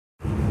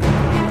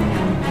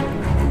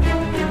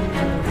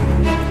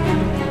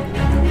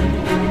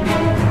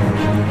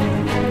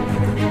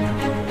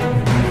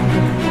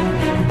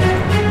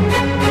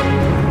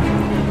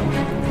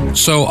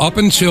So up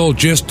until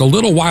just a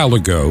little while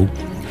ago,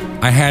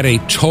 I had a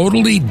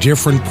totally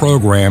different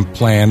program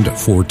planned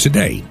for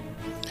today.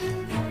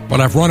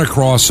 But I've run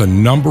across a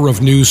number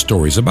of news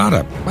stories, about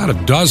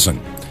a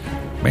dozen.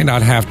 May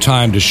not have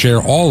time to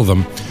share all of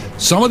them.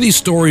 Some of these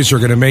stories are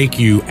going to make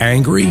you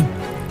angry.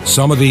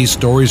 Some of these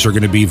stories are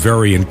going to be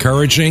very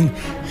encouraging.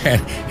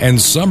 And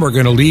some are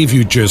going to leave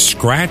you just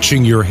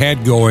scratching your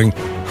head going,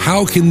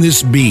 how can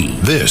this be?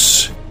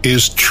 This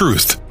is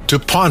Truth to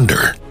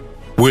Ponder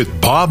with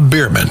Bob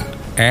Bierman.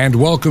 And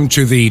welcome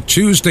to the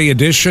Tuesday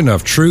edition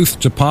of Truth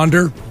to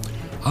Ponder.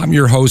 I'm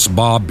your host,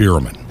 Bob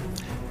Bierman.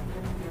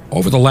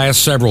 Over the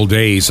last several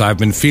days, I've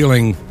been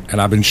feeling and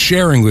I've been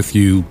sharing with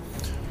you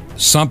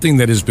something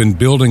that has been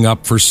building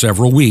up for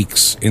several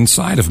weeks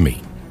inside of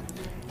me.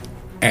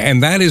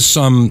 And that is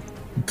some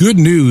good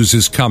news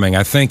is coming,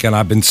 I think, and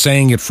I've been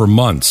saying it for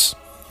months,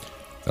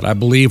 that I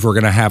believe we're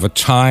going to have a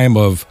time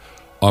of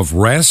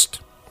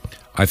rest.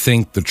 I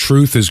think the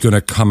truth is going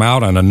to come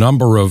out on a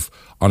number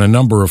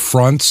of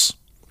fronts,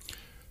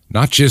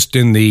 not just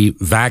in the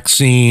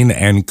vaccine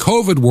and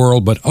COVID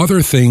world, but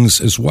other things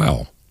as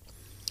well.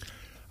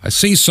 I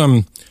see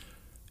some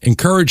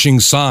encouraging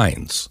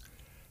signs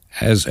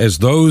as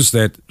those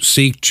that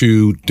seek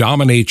to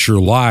dominate your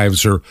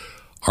lives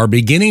are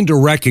beginning to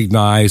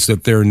recognize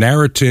that their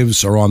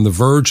narratives are on the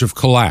verge of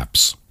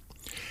collapse.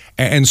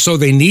 And so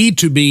they need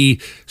to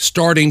be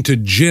starting to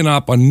gin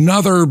up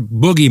another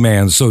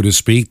boogeyman, so to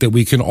speak, that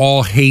we can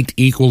all hate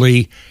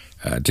equally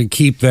to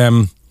keep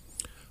them,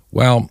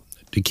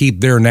 to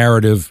keep their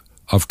narrative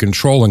of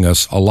controlling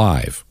us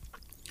alive.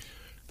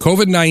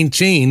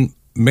 COVID-19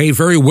 may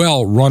very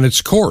well run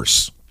its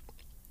course.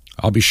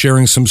 I'll be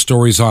sharing some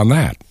stories on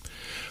that.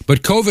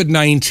 But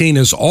COVID-19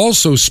 has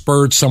also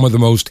spurred some of the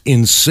most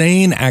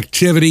insane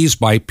activities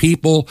by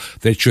people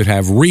that should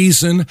have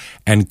reason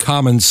and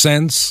common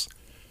sense,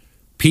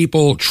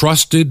 people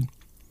trusted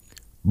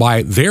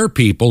by their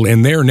people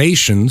in their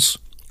nations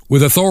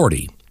with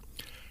authority.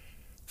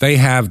 They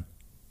have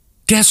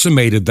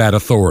decimated that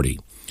authority.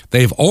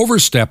 They've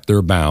overstepped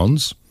their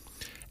bounds.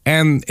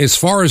 And as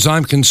far as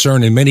I'm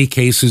concerned, in many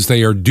cases,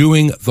 they are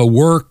doing the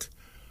work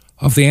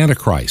of the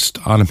Antichrist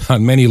on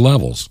many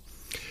levels.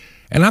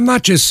 And I'm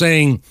not just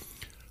saying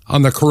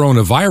on the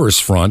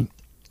coronavirus front.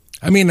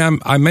 I mean,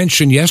 I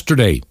mentioned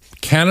yesterday,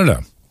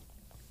 Canada.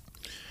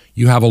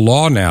 You have a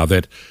law now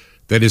that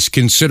is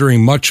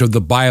considering much of the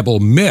Bible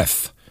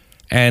myth.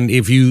 And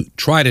if you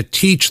try to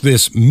teach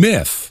this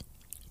myth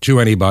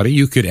to anybody,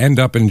 you could end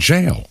up in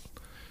jail.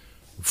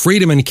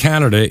 Freedom in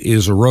Canada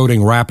is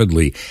eroding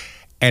rapidly.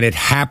 And it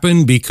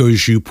happened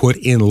because you put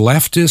in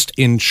leftists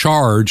in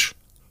charge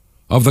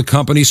of the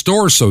company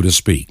store, so to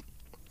speak.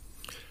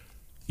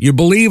 You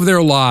believe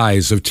their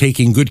lies of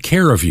taking good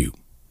care of you.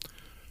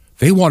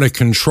 They want to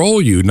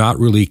control you, not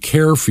really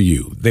care for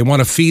you. They want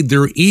to feed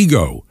their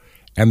ego,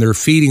 and they're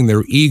feeding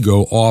their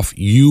ego off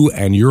you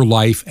and your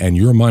life and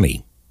your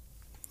money.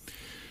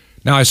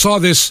 Now, I saw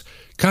this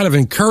kind of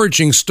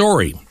encouraging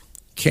story.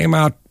 Came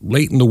out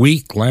late in the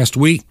week, last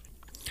week,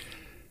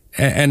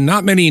 and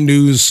not many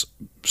news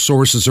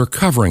sources are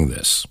covering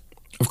this.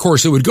 Of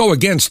course, it would go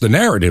against the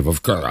narrative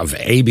of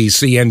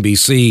ABC,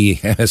 NBC,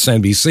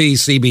 MSNBC,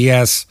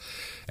 CBS,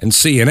 and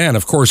CNN.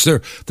 Of course,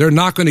 they're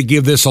not going to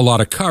give this a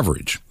lot of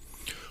coverage.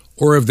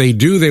 Or if they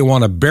do, they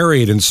want to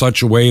bury it in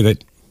such a way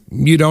that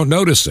you don't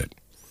notice it.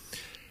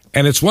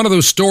 And it's one of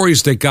those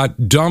stories that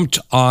got dumped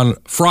on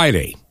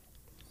Friday.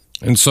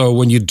 And so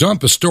when you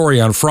dump a story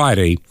on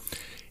Friday,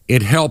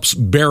 it helps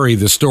bury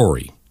the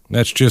story.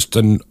 That's just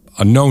a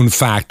known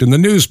fact in the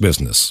news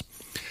business.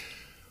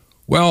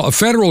 Well, a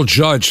federal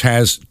judge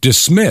has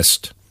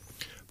dismissed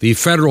the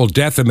Federal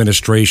Death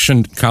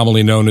Administration,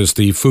 commonly known as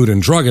the Food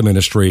and Drug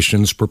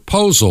Administration's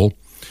proposal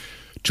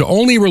to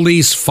only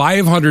release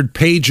 500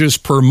 pages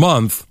per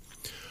month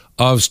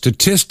of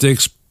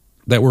statistics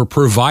that were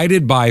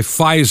provided by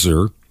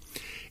Pfizer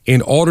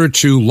in order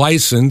to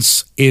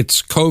license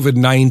its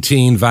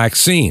COVID-19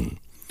 vaccine.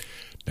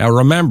 Now,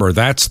 remember,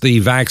 that's the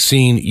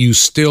vaccine you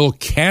still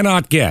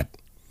cannot get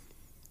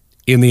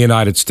in the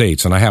United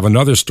States. And I have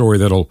another story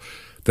that'll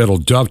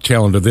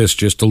dovetail into this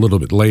just a little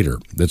bit later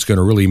that's going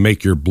to really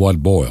make your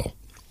blood boil.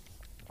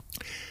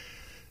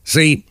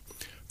 See,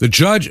 the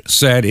judge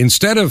said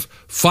instead of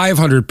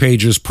 500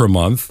 pages per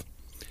month,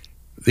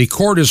 the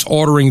court is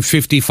ordering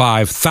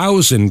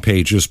 55,000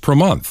 pages per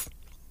month.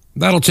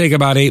 That'll take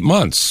about 8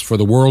 months for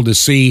the world to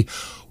see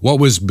what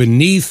was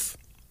beneath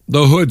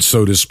the hood,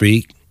 so to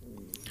speak,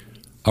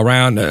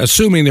 around,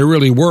 assuming there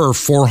really were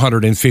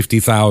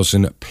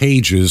 450,000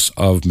 pages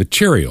of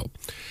material.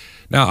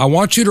 Now, I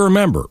want you to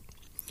remember,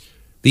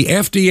 the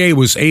FDA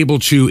was able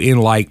to, in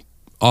like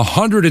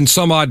 100 and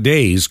some odd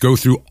days, go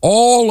through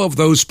all of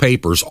those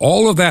papers,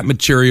 all of that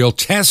material,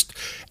 test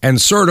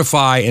and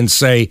certify and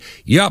say,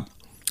 yep,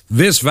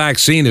 this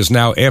vaccine is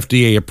now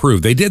FDA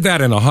approved. They did that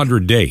in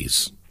 100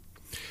 days.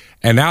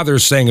 And now they're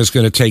saying it's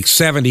going to take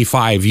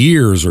 75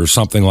 years or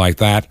something like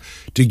that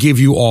to give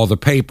you all the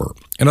paper.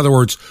 In other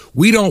words,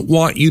 we don't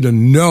want you to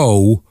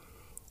know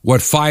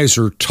what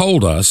Pfizer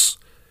told us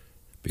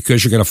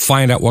because you're going to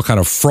find out what kind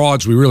of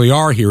frauds we really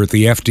are here at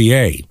the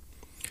FDA.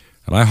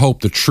 And I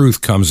hope the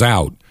truth comes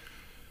out.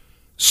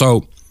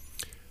 So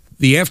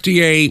the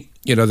FDA,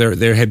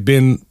 there had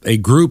been a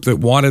group that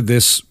wanted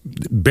this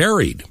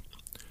buried,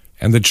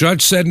 and the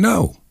judge said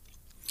no.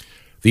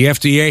 The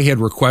FDA had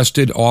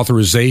requested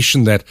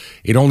authorization that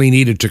it only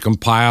needed to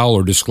compile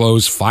or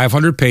disclose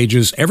 500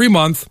 pages every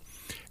month,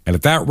 and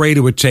at that rate,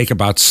 it would take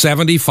about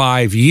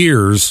 75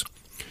 years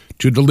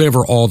to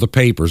deliver all the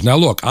papers. Now,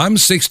 look, I'm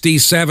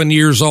 67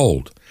 years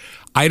old.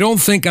 I don't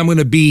think I'm going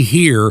to be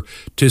here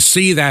to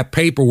see that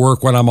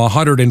paperwork when I'm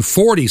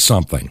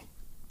 140-something.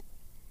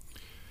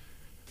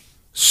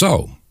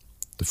 So,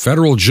 the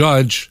federal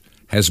judge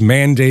has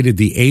mandated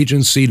the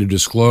agency to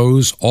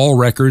disclose all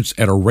records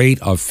at a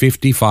rate of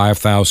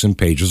 55,000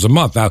 pages a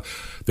month. Now,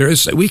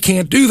 we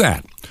can't do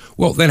that.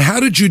 Well, then how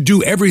did you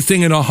do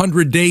everything in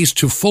 100 days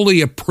to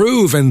fully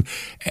approve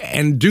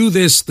and do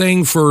this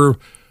thing for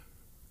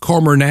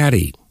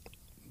Comirnaty,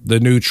 the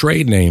new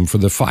trade name for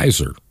the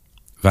Pfizer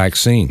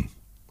vaccine,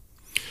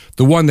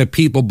 the one that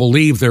people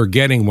believe they're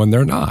getting when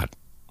they're not?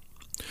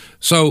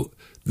 So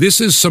this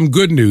is some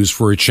good news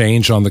for a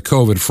change on the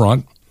COVID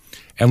front,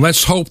 and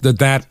let's hope that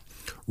that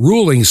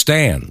ruling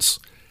stands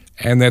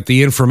and that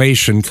the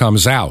information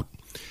comes out.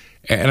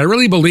 And I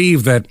really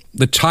believe that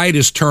the tide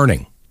is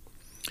turning,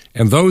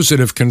 and those that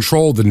have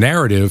controlled the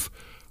narrative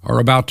are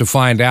about to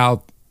find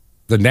out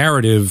the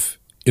narrative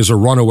is a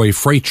runaway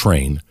freight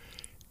train,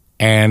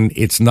 and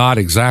it's not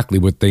exactly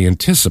what they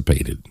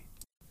anticipated.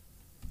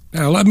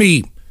 Now, let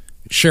me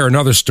share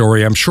another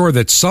story. I'm sure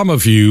that some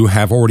of you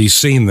have already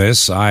seen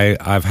this.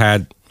 I've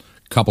had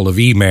a couple of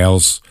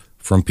emails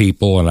from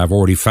people, and I've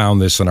already found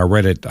this, and I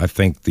read it, I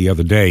think, the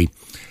other day.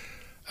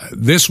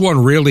 This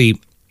one really,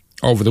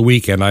 over the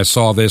weekend, I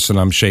saw this, and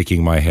I'm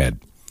shaking my head.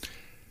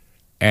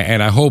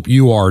 And I hope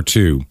you are,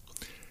 too.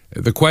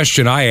 The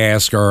question I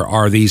ask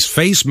are these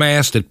face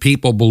masks that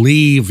people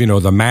believe,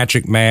 the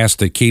magic mask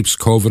that keeps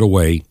COVID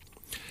away?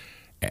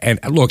 And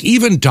look,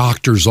 even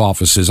doctors'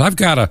 offices. I've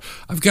got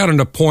an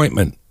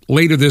appointment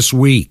later this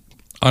week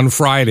on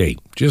Friday,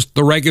 just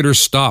the regular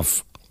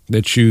stuff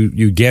that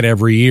you get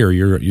every year,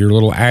 your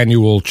little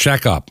annual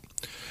checkup.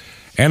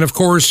 And of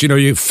course,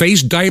 your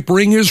face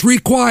diapering is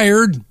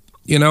required.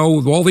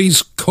 All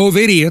these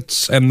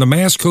COVIDiots and the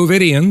mass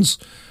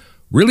COVIDians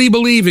really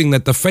believing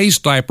that the face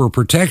diaper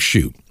protects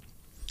you.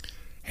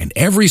 And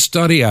every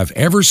study I've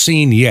ever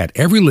seen yet,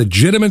 every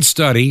legitimate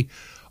study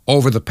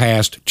over the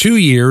past 2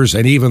 years,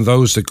 and even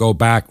those that go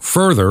back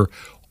further,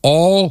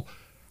 all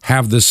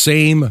have the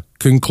same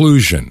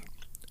conclusion: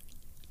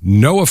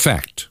 no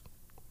effect.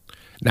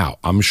 Now,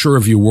 I'm sure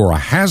if you wore a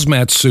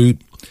hazmat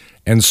suit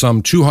and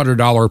some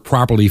 $200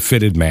 properly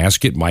fitted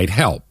mask, it might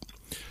help,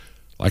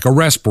 like a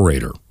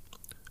respirator,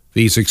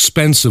 these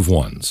expensive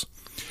ones.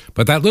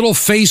 But that little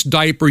face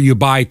diaper you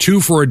buy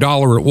 2 for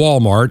 $1 at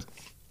Walmart,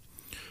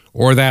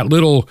 or that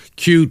little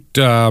cute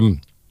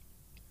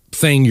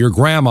thing your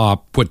grandma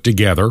put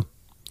together,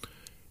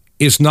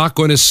 is not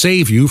going to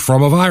save you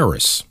from a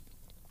virus.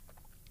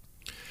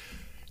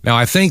 Now,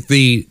 I think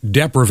the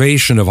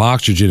deprivation of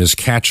oxygen is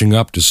catching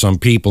up to some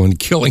people and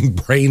killing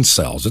brain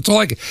cells. It's all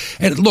like,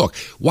 and look,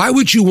 why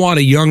would you want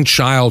a young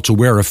child to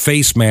wear a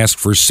face mask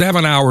for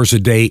 7 hours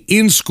a day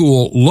in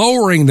school,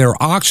 lowering their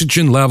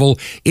oxygen level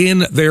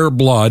in their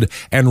blood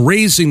and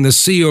raising the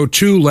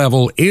CO2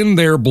 level in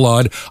their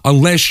blood,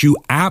 unless you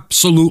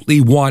absolutely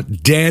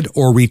want dead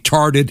or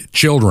retarded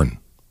children?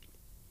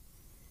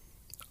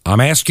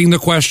 I'm asking the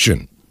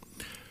question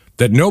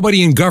that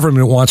nobody in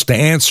government wants to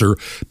answer,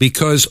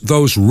 because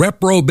those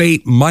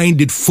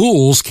reprobate-minded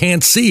fools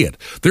can't see it.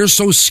 They're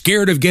so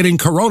scared of getting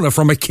corona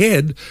from a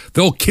kid,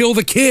 they'll kill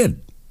the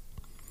kid.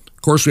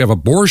 Of course, we have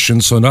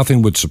abortion, so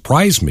nothing would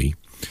surprise me.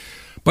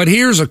 But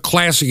here's a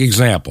classic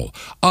example.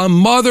 A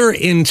mother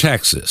in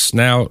Texas.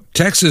 Now,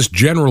 Texas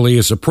generally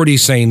is a pretty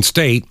sane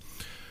state,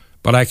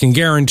 but I can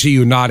guarantee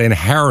you not in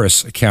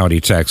Harris County,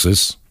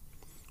 Texas,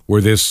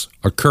 where this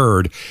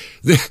occurred.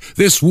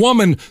 This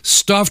woman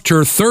stuffed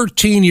her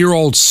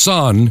 13-year-old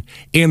son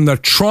in the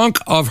trunk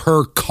of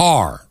her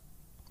car.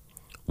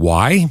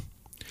 Why?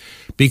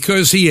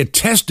 Because he had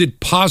tested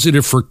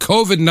positive for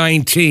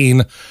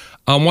COVID-19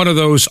 on one of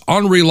those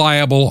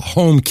unreliable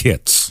home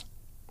kits,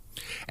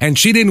 and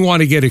she didn't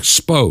want to get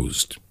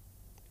exposed.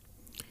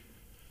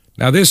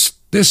 Now, this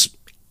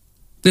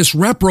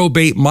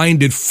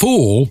reprobate-minded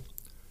fool,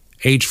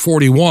 age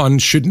 41,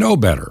 should know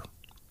better.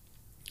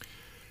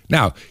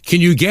 Now,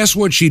 can you guess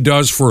what she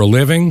does for a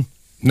living?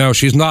 No,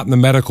 she's not in the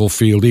medical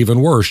field, even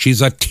worse.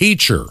 She's a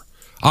teacher,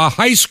 a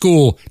high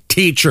school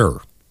teacher.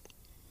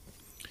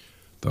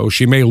 Though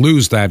she may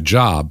lose that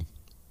job.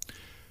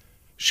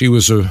 She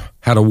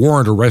had a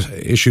warrant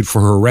issued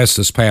for her arrest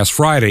this past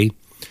Friday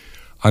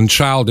on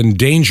child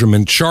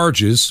endangerment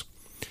charges,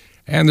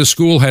 and the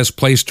school has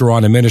placed her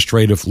on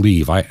administrative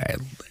leave.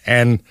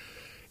 And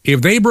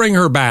if they bring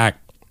her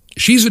back,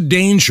 she's a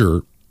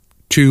danger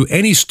to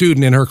any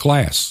student in her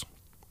class.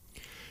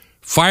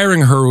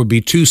 Firing her would be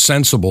too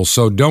sensible,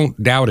 so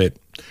don't doubt it.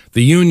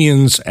 The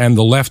unions and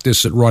the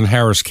leftists that run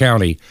Harris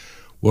County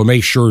will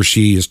make sure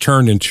she is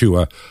turned into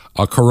a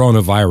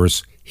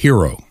coronavirus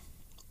hero.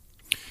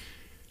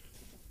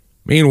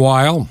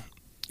 Meanwhile,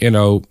 can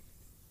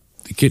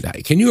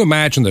you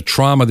imagine the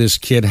trauma this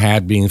kid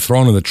had being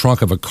thrown in the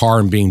trunk of a car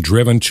and being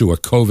driven to a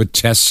COVID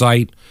test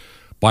site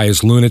by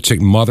his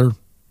lunatic mother?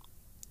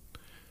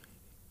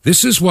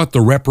 This is what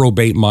the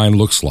reprobate mind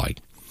looks like.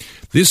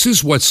 This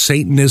is what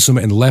Satanism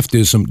and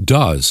leftism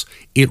does.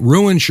 It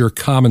ruins your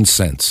common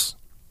sense.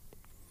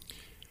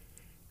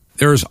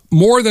 There's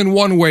more than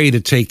one way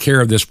to take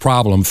care of this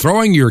problem.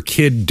 Throwing your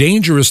kid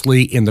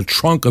dangerously in the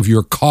trunk of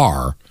your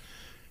car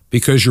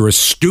because you're a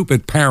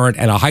stupid parent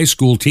and a high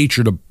school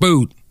teacher to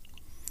boot,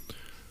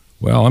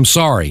 well, I'm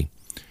sorry.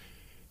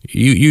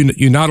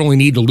 You not only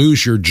need to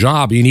lose your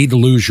job, you need to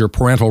lose your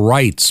parental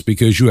rights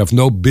because you have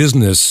no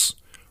business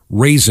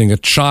raising a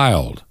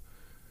child.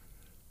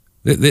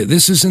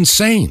 This is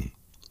insane.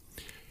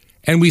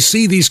 And we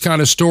see these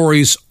kind of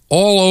stories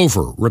all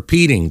over,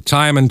 repeating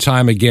time and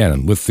time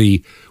again with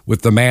the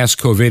mass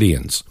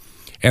COVIDians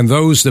and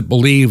those that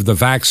believe the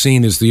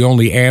vaccine is the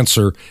only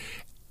answer,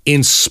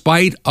 in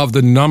spite of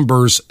the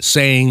numbers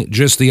saying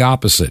just the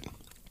opposite.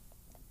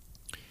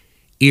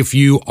 If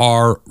you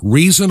are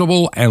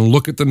reasonable and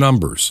look at the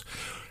numbers,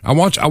 I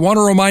want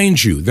to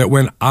remind you that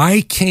when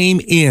I came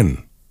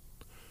in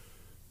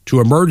to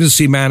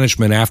emergency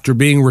management after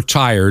being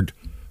retired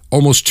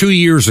almost 2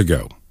 years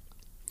ago,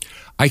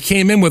 I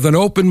came in with an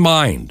open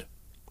mind.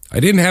 I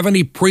didn't have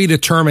any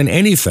predetermined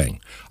anything.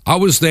 I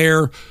was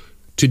there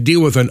to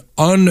deal with an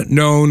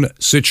unknown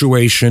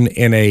situation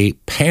in a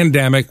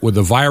pandemic with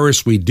a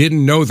virus we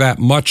didn't know that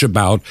much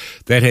about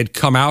that had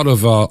come out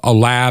of a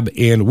lab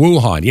in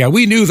Wuhan. Yeah,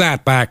 we knew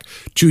that back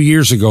 2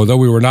 years ago, though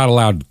we were not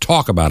allowed to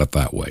talk about it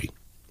that way.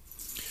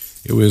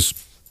 It was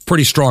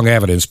pretty strong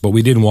evidence, but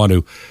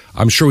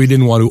I'm sure we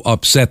didn't want to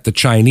upset the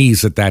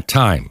Chinese at that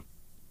time.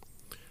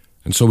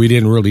 And so we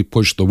didn't really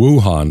push the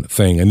Wuhan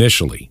thing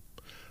initially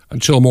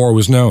until more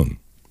was known.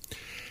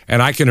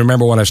 And I can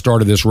remember when I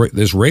started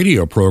this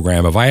radio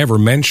program, if I ever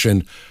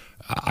mentioned,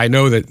 I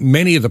know that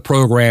many of the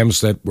programs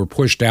that were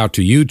pushed out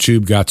to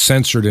YouTube got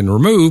censored and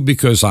removed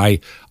because I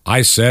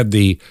said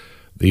the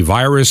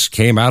virus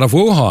came out of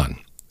Wuhan,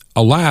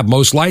 a lab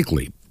most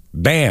likely.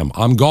 Bam,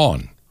 I'm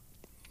gone.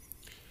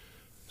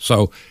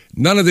 So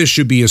none of this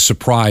should be a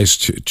surprise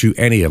to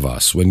any of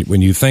us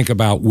when you think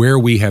about where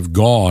we have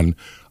gone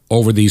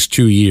over these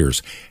 2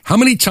 years. How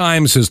many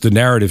times has the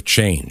narrative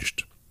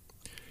changed?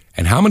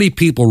 And how many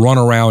people run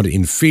around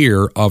in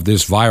fear of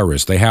this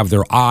virus? They have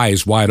their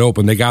eyes wide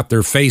open. They got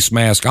their face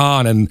mask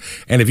on. And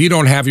if you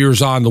don't have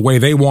yours on the way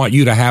they want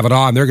you to have it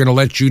on, they're going to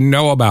let you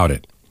know about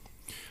it.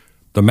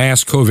 The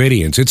mass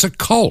COVIDians. It's a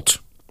cult.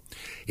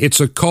 It's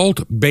a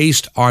cult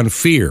based on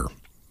fear.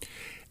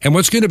 And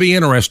what's going to be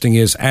interesting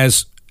is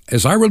as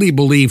I really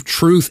believe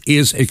truth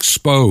is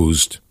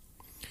exposed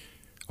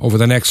over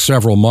the next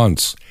several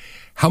months,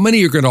 how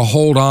many are going to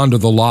hold on to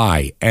the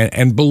lie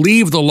and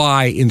believe the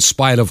lie in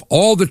spite of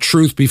all the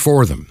truth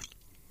before them?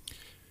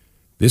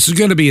 This is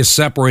going to be a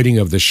separating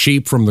of the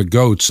sheep from the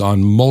goats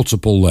on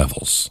multiple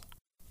levels.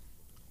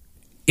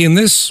 In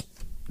this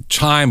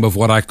time of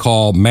what I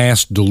call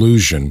mass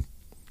delusion,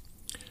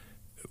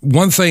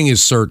 one thing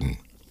is certain.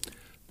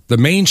 The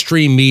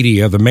mainstream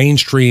media, the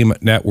mainstream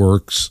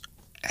networks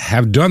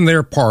have done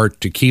their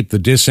part to keep the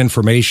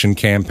disinformation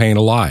campaign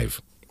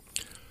alive.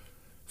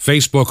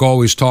 Facebook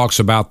always talks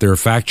about their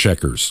fact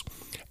checkers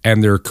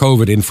and their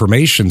COVID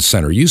information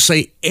center. You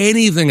say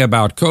anything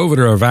about COVID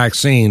or a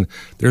vaccine,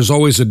 there's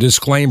always a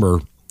disclaimer,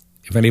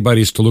 if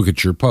anybody's to look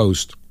at your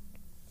post,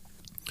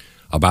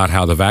 about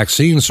how the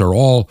vaccines are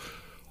all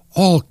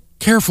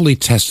carefully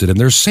tested and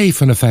they're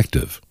safe and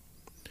effective.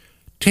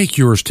 Take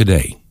yours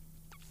today.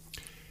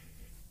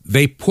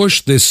 They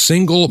push this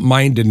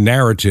single-minded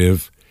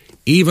narrative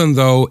even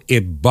though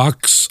it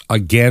bucks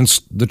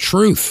against the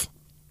truth.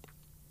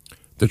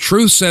 The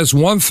truth says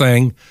one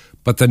thing,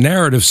 but the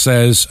narrative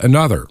says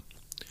another.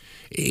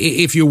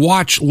 If you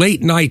watch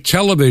late night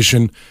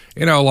television,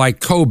 like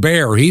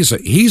Colbert,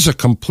 he's a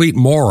complete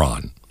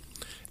moron.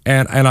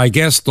 And I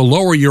guess the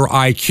lower your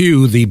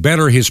IQ, the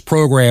better his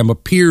program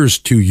appears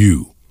to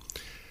you.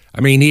 I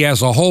mean, he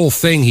has a whole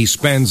thing he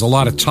spends a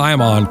lot of time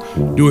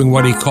on doing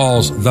what he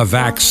calls the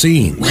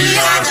vaccine. We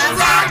are the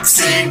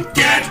vaccine.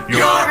 Get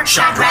your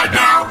shot right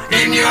now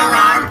in your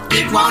arm.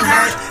 It won't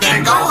hurt.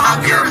 Then go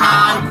hug your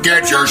mom.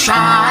 Get your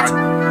shot.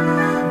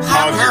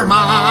 Hug your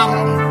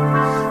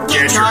mom.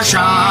 Get your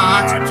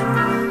shot.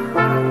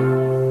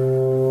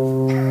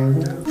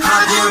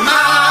 Hug your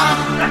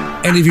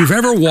mom. And if you've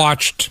ever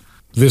watched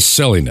this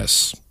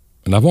silliness,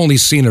 and I've only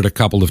seen it a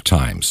couple of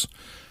times,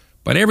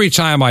 but every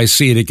time I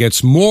see it, it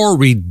gets more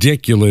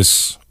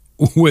ridiculous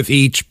with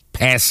each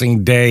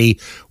passing day,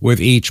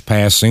 with each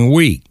passing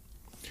week.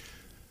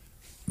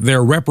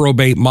 Their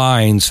reprobate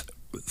minds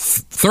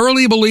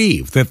thoroughly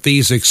believe that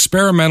these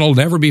experimental,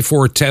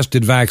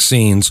 never-before-tested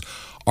vaccines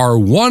are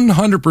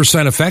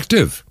 100%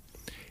 effective.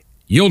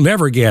 You'll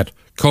never get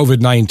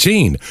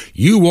COVID-19.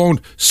 You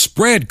won't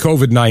spread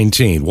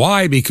COVID-19.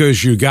 Why?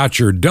 Because you got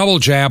your double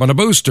jab and a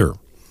booster.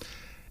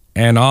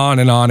 and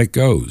on it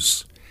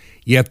goes.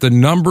 Yet the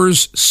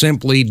numbers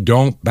simply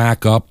don't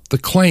back up the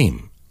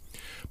claim.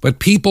 But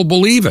people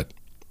believe it.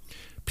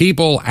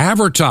 People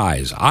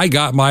advertise, I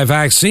got my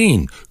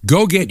vaccine.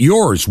 Go get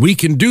yours. We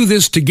can do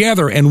this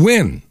together and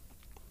win.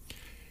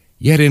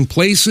 Yet in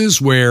places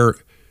where,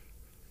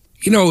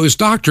 it was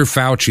Dr.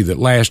 Fauci that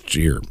last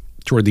year,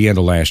 toward the end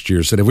of last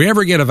year, said if we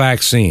ever get a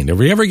vaccine, if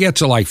we ever get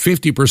to like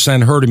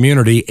 50% herd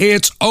immunity,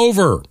 it's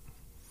over.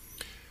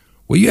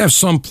 Well, you have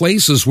some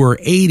places where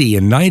 80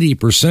 and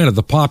 90% of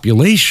the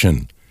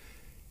population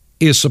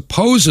is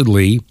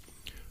supposedly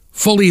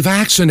fully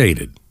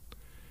vaccinated.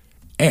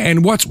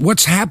 And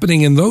what's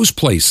happening in those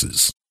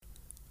places?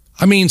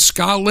 I mean,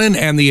 Scotland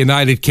and the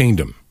United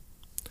Kingdom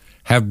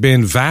have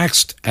been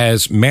vaxxed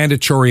as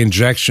mandatory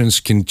injections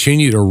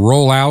continue to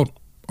roll out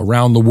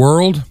around the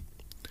world.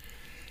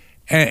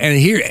 And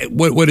here,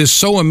 what is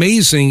so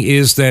amazing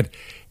is that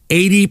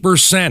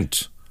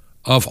 80%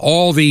 of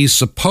all these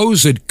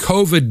supposed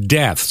COVID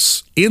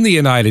deaths in the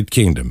United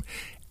Kingdom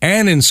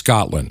and in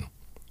Scotland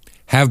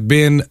have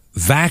been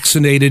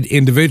vaccinated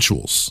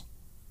individuals.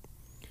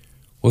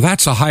 Well,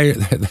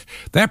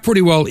 that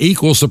pretty well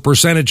equals the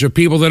percentage of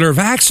people that are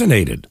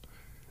vaccinated.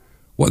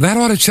 Well, that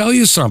ought to tell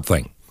you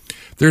something.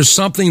 There's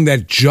something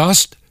that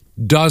just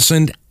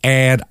doesn't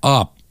add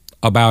up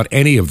about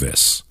any of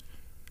this.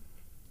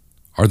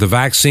 Are the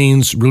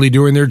vaccines really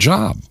doing their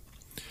job?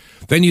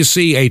 Then you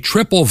see a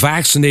triple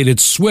vaccinated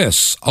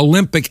Swiss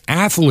Olympic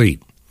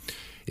athlete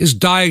is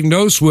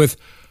diagnosed with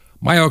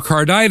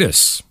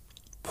myocarditis.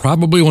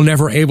 Probably will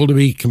never able to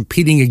be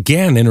competing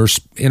again in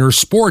her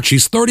sport.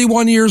 She's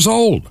 31 years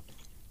old.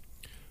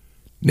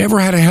 Never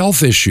had a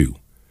health issue.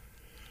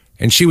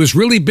 And she was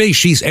really big.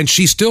 She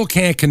still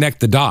can't connect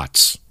the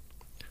dots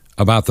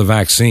about the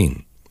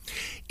vaccine.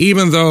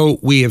 Even though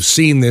we have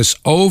seen this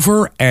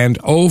over and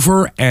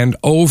over and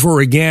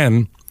over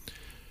again,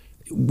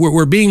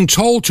 we're being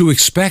told to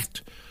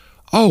expect,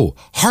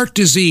 heart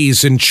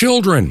disease in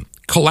children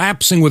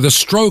collapsing with a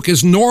stroke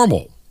is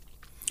normal.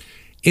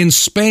 In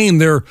Spain,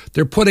 they're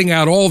putting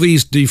out all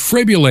these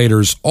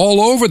defibrillators all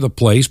over the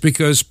place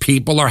because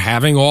people are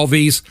having all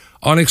these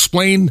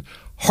unexplained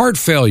heart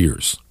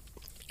failures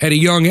at a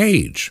young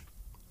age.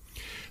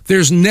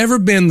 There's never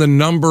been the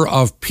number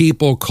of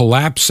people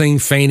collapsing,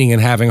 fainting,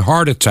 and having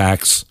heart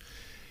attacks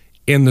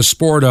in the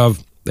sport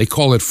of, they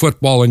call it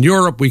football in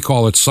Europe, we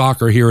call it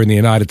soccer here in the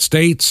United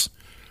States.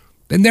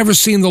 They've never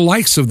seen the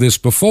likes of this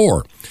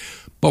before.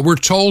 But we're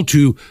told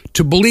to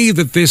believe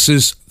that this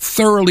is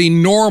thoroughly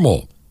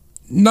normal.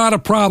 Not a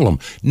problem.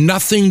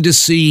 Nothing to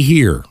see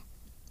here.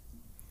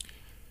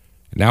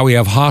 Now we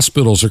have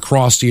hospitals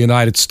across the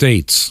United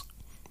States.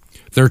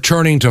 They're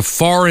turning to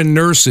foreign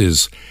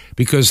nurses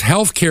because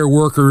healthcare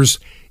workers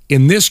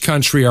in this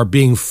country are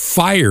being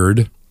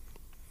fired.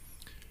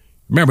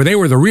 Remember, they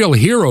were the real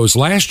heroes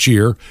last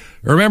year.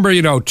 Remember,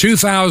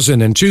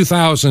 2000 and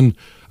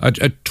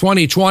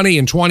 2020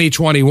 and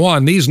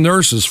 2021, these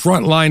nurses,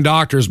 frontline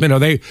doctors,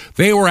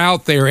 they were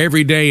out there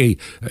every day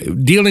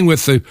dealing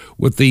with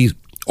the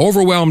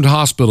overwhelmed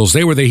hospitals.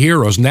 They were the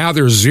heroes. Now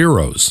they're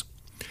zeros.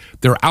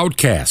 They're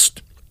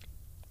outcast.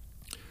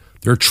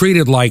 They're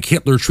treated like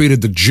Hitler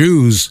treated the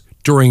Jews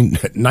during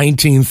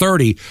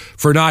 1930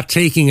 for not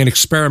taking an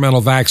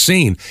experimental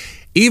vaccine.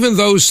 Even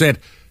those that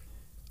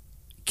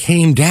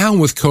came down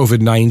with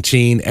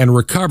COVID-19 and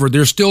recovered,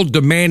 they're still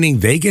demanding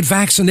they get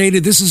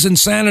vaccinated. This is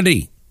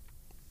insanity.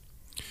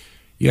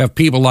 You have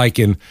people like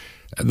in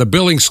the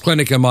Billings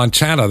Clinic in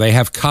Montana, they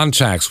have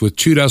contacts with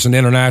 24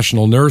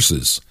 international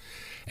nurses.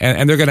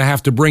 And they're going to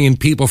have to bring in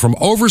people from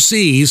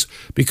overseas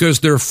because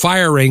they're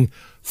firing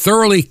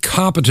thoroughly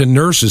competent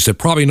nurses that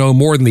probably know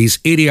more than these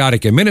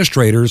idiotic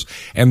administrators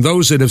and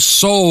those that have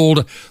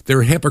sold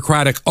their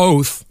Hippocratic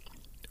oath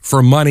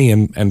for money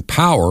and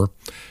power.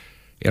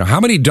 How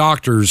many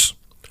doctors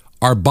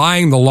are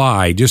buying the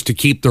lie just to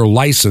keep their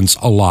license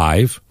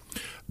alive,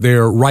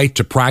 their right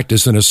to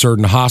practice in a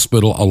certain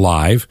hospital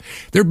alive?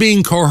 They're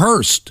being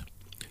coerced.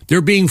 They're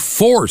being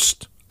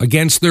forced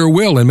against their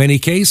will in many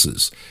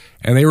cases,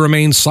 and they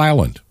remain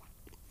silent.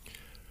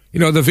 The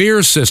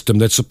VAERS system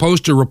that's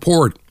supposed to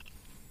report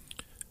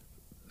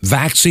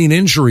vaccine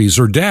injuries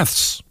or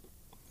deaths,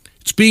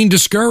 it's being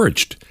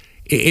discouraged.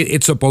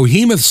 It's a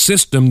behemoth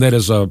system that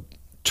is a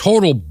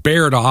total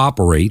bear to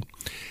operate.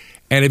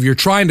 And if you're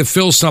trying to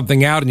fill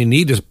something out and you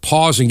need to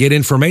pause and get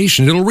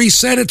information, it'll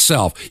reset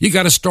itself. You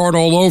got to start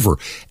all over.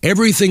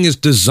 Everything is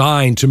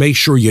designed to make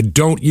sure you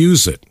don't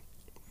use it.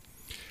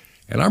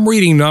 And I'm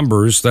reading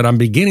numbers that I'm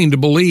beginning to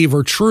believe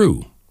are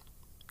true.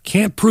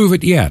 Can't prove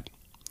it yet.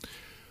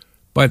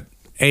 But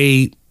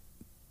a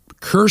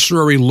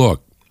cursory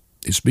look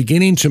is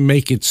beginning to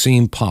make it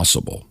seem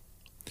possible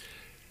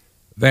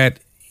that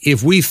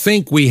if we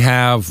think we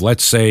have,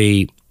 let's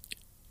say,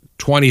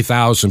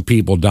 20,000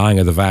 people dying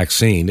of the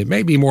vaccine, it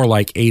may be more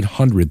like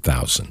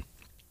 800,000.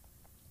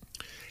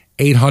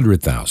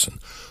 800,000.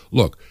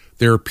 Look,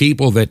 there are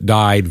people that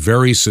died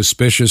very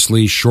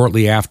suspiciously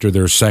shortly after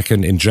their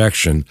second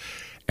injection,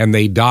 and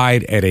they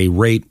died at a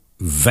rate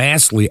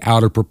vastly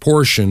out of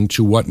proportion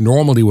to what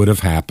normally would have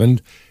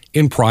happened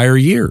in prior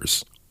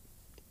years.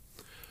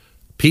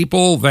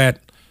 People that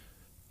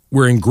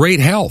were in great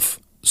health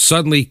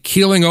suddenly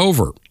keeling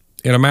over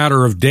in a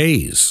matter of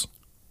days.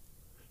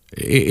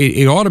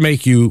 It ought to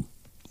make you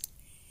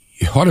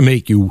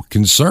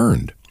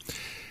concerned.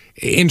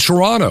 In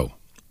Toronto,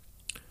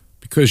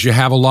 because you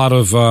have a lot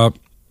of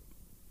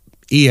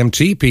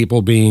EMT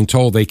people being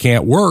told they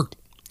can't work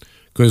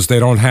because they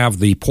don't have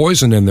the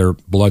poison in their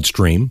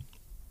bloodstream,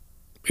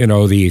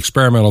 the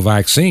experimental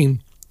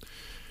vaccine. A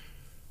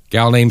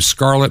gal named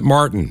Scarlett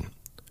Martin,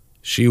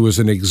 she was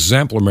an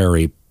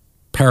exemplary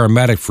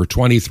paramedic for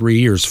 23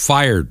 years,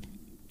 fired,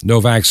 no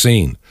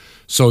vaccine.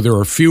 So there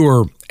are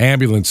fewer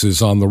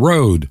ambulances on the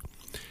road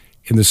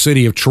in the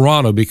city of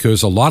Toronto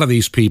because a lot of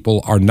these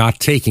people are not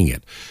taking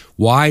it.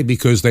 Why?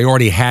 Because they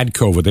already had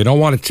COVID. They don't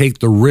want to take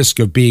the risk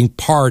of being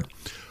part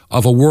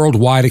of a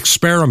worldwide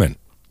experiment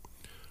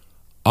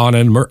on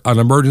an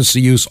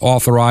emergency use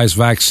authorized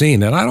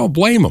vaccine. And I don't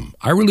blame them.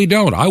 I really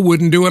don't. I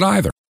wouldn't do it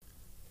either.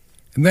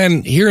 And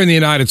then here in the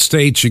United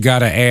States, you got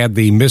to add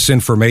the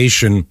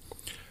misinformation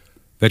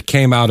that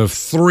came out of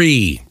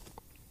 3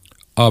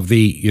 of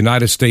the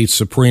United States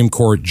Supreme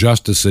Court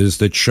justices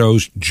that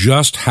shows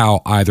just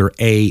how either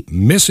A,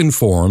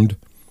 misinformed,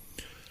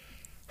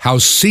 how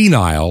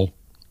senile,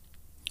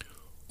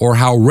 or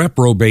how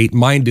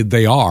reprobate-minded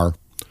they are,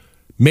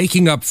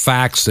 making up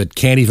facts that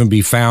can't even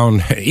be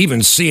found.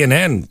 Even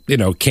CNN,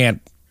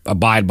 can't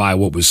abide by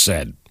what was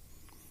said.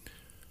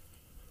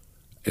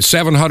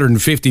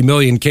 750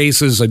 million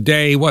cases a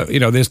day.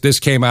 This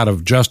came out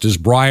of Justice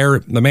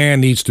Breyer. The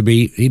man needs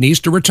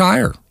to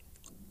retire.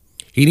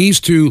 He needs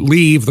to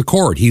leave the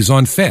court. He's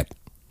unfit.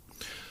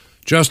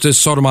 Justice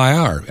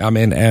Sotomayor,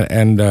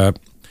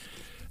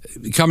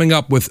 coming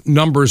up with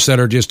numbers that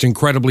are just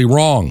incredibly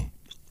wrong.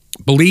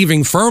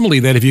 Believing firmly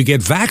that if you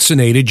get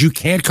vaccinated, you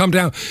can't come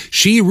down.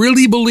 She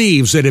really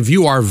believes that if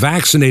you are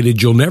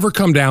vaccinated, you'll never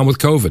come down with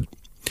COVID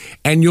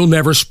and you'll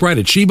never spread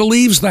it. She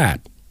believes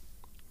that.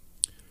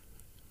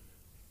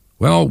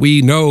 Well,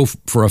 we know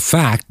for a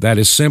fact that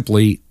is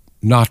simply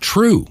not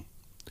true.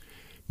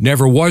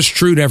 Never was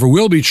true, never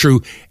will be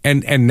true.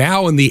 And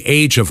now in the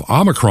age of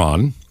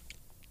Omicron,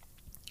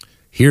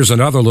 here's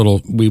another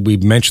little, we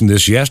mentioned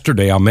this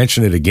yesterday, I'll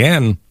mention it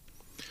again.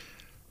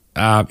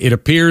 It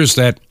appears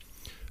that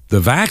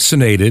the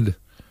vaccinated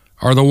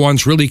are the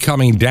ones really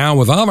coming down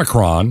with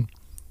Omicron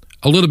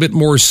a little bit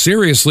more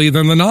seriously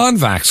than the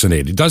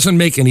non-vaccinated. It doesn't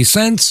make any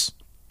sense.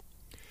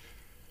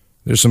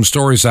 There's some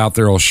stories out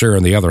there I'll share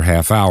in the other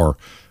half hour,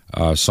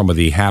 some of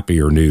the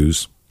happier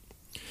news.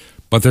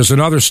 But there's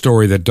another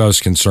story that does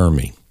concern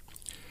me.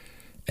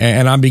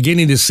 And I'm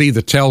beginning to see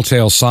the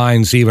telltale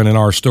signs even in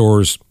our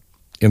stores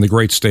in the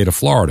great state of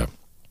Florida.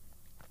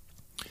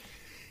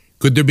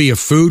 Could there be a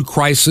food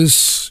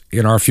crisis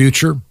in our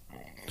future?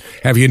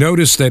 Have you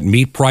noticed that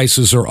meat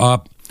prices are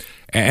up?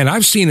 And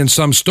I've seen in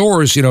some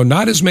stores,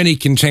 not as many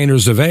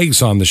containers of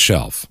eggs on the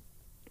shelf.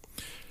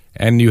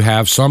 And you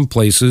have some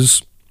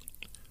places,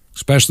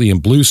 especially in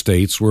blue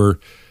states, where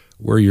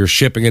you're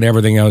shipping and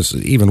everything else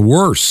even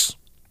worse.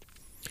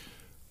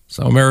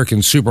 Some American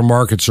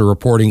supermarkets are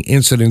reporting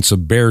incidents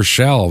of bare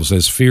shelves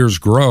as fears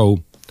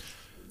grow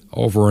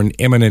over an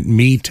imminent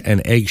meat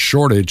and egg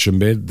shortage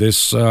amid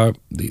this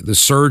the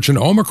surge in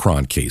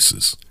Omicron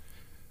cases.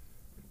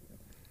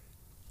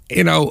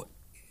 I've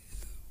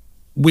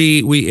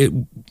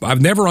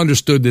never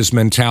understood this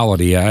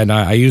mentality, and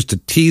I used to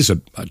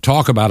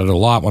talk about it a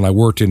lot when I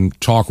worked in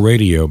talk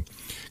radio,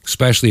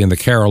 especially in the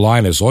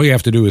Carolinas. All you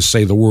have to do is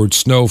say the word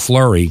snow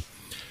flurry,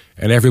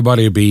 and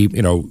everybody will be,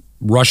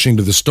 rushing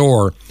to the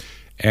store,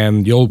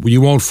 and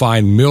you won't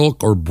find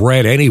milk or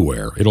bread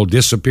anywhere. It'll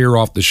disappear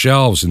off the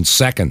shelves in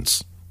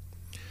seconds.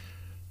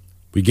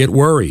 We get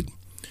worried,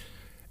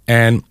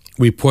 and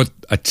we put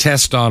a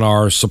test on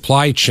our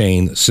supply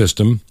chain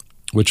system,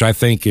 which I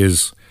think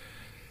it's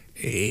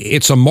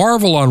a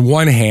marvel on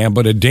one hand,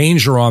 but a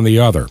danger on the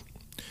other.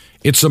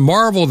 It's a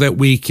marvel that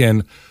we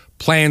can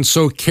plan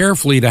so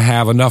carefully to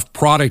have enough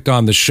product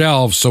on the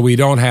shelves so we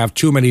don't have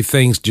too many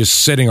things just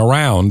sitting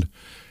around,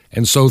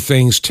 and so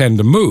things tend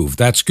to move.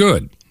 That's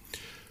good.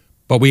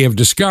 But we have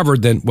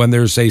discovered that when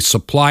there's a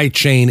supply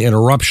chain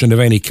interruption of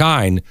any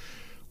kind,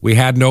 we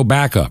had no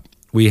backup.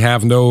 We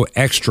have no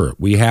extra.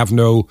 We have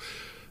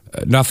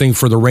nothing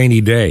for the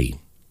rainy day.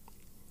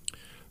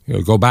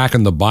 Go back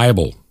in the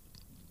Bible.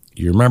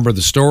 You remember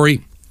the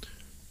story?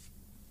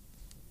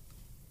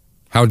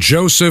 How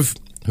Joseph,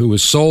 who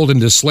was sold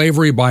into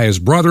slavery by his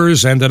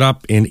brothers, ended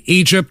up in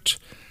Egypt,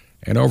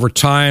 and over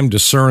time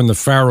discerned the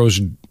Pharaoh's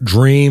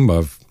dream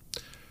of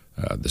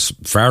this.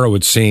 Pharaoh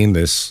had seen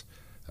these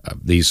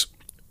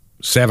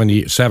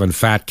 7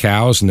 fat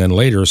cows, and then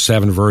later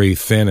 7 very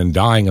thin and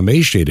dying,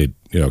 emaciated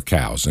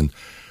cows, and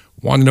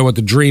wanted to know what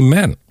the dream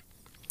meant.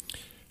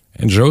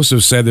 And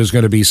Joseph said there's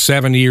going to be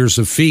 7 years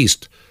of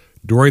feast.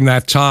 During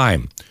that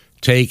time,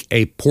 take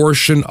a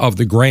portion of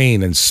the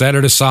grain and set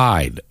it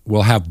aside.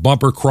 We'll have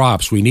bumper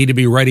crops. We need to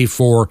be ready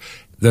for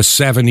the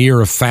 7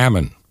 year of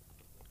famine.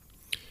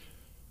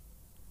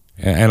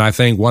 And I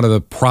think one of the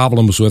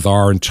problems with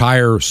our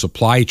entire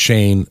supply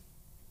chain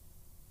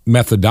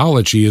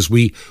methodology is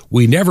we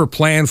never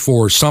plan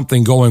for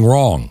something going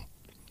wrong.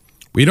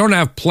 We don't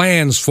have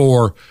plans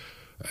for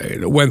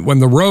when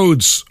the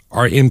roads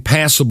are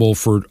impassable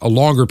for a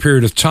longer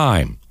period of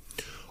time,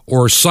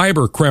 or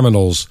cyber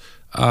criminals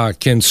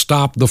can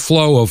stop the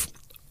flow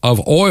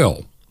of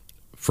oil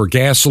for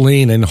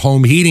gasoline and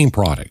home heating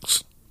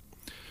products.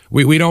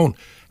 We don't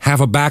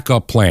have a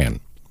backup plan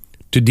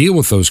to deal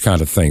with those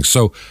kind of things.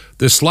 So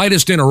the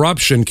slightest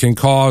interruption can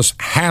cause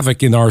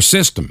havoc in our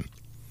system.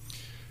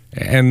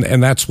 And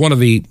that's one of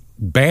the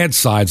bad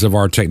sides of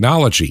our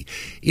technology.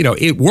 You know,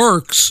 it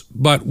works,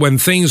 but when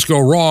things go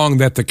wrong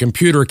that the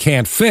computer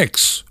can't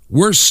fix,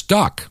 we're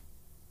stuck.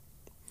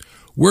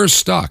 We're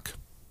stuck.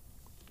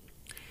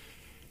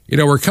 You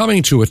know, we're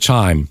coming to a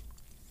time,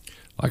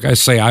 like I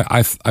say,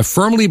 I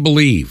firmly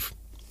believe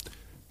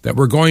that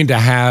we're going to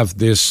have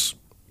this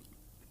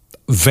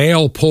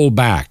veil pulled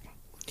back.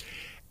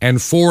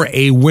 And for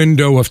a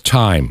window of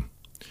time,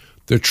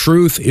 the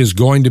truth is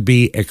going to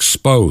be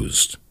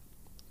exposed.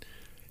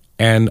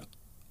 And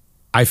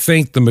I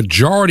think the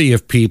majority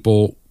of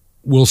people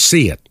will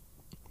see it.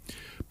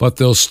 But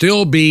there'll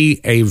still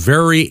be a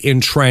very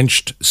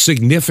entrenched,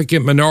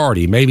 significant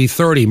minority, maybe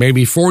 30,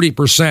 maybe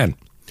 40%,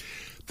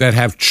 that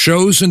have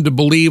chosen to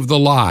believe the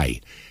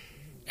lie.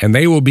 And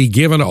they will be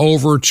given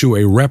over to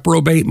a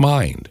reprobate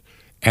mind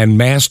and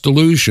mass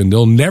delusion.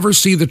 They'll never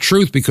see the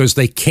truth because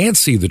they can't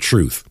see the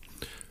truth.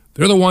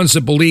 They're the ones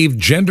that believe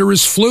gender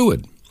is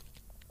fluid.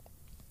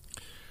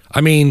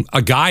 I mean,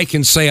 a guy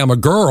can say I'm a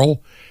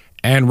girl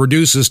and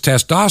reduce his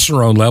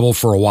testosterone level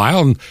for a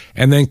while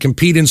and then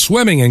compete in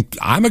swimming, and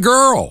I'm a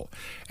girl.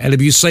 And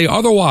if you say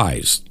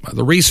otherwise,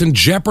 the recent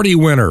Jeopardy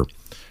winner,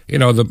 you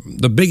know,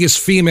 the biggest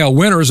female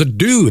winner is a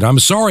dude. I'm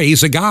sorry,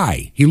 he's a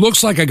guy. He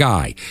looks like a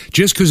guy.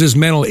 Just because his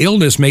mental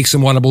illness makes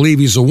him want to believe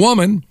he's a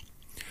woman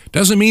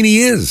doesn't mean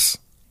he is.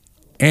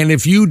 And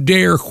if you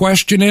dare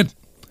question it,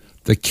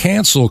 the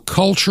cancel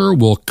culture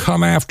will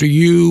come after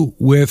you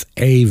with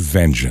a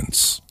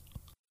vengeance.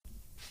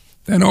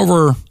 Then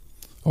over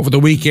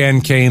the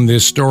weekend came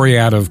this story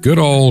out of good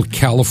old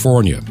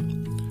California,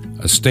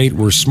 a state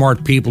where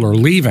smart people are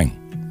leaving.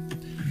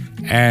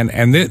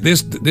 And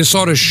this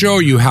ought to show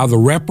you how the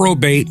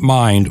reprobate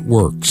mind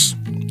works.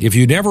 If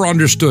you never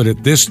understood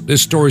it, this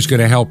story is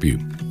going to help you.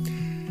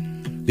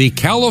 The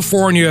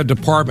California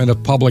Department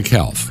of Public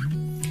Health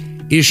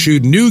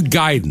issued new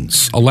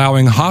guidance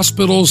allowing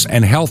hospitals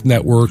and health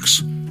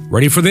networks,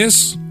 ready for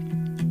this,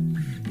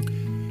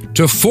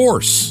 to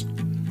force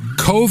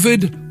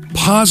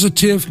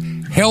COVID-positive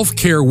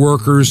healthcare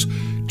workers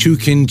to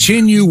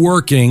continue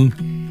working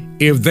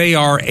if they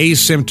are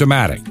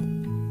asymptomatic.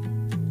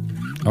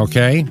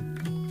 Okay?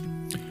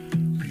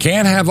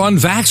 Can't have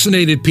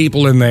unvaccinated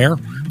people in there,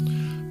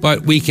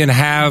 but we can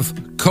have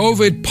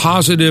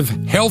COVID-positive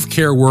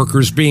healthcare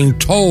workers being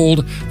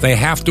told they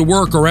have to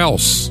work or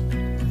else.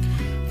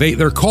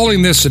 They're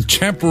calling this a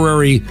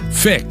temporary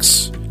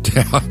fix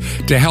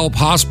to help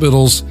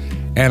hospitals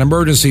and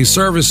emergency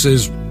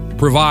services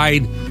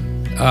provide,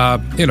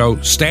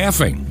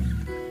 staffing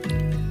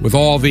with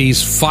all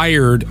these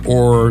fired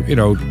or,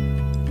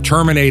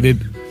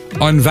 terminated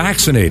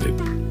unvaccinated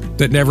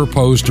that never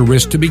posed a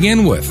risk to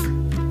begin with.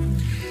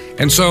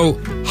 And so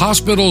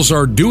hospitals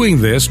are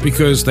doing this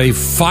because they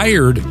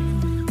fired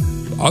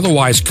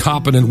otherwise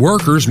competent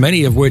workers,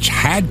 many of which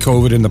had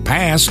COVID in the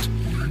past,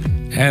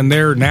 and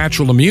their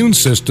natural immune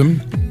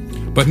system.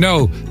 But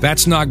no,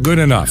 that's not good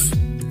enough.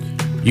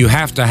 You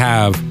have to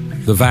have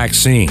the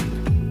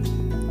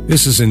vaccine.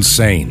 This is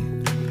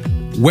insane.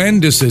 When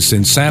does this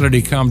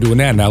insanity come to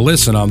an end? Now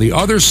listen, on the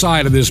other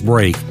side of this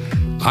break,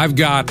 I've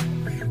got,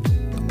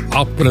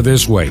 I'll put it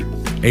this way,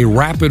 a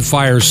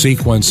rapid-fire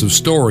sequence of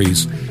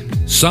stories.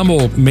 Some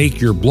will make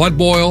your blood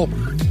boil,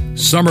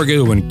 some are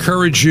going to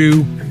encourage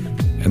you,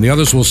 and the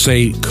others will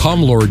say,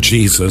 "Come, Lord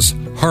Jesus,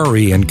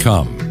 hurry and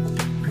come."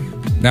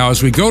 Now,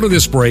 as we go to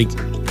this break,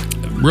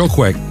 real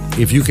quick,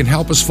 if you can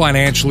help us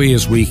financially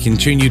as we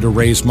continue to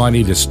raise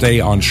money to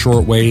stay on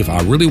shortwave,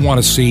 I really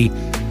want to see,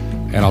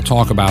 and I'll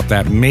talk about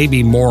that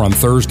maybe more on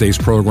Thursday's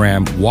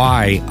program,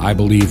 why I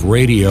believe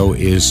radio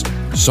is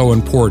so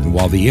important.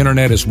 While the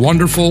internet is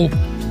wonderful,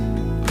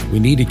 we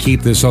need to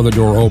keep this other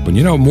door open.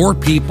 You know, more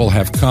people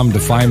have come to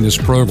find this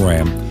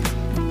program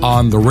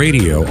on the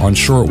radio, on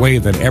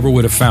shortwave, than ever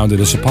would have found it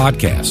as a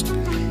podcast.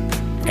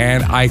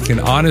 And I can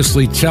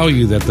honestly tell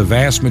you that the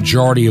vast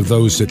majority of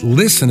those that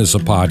listen as a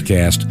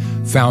podcast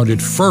found it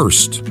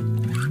first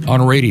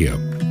on radio.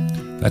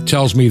 That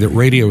tells me that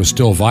radio is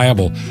still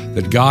viable,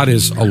 that God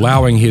is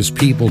allowing his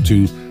people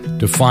to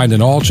find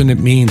an alternate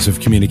means of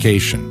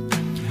communication.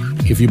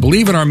 If you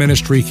believe in our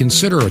ministry,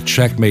 consider a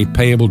check made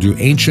payable to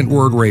Ancient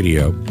Word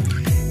Radio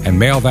and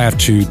mail that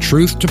to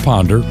Truth to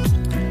Ponder,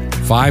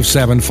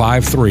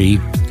 5753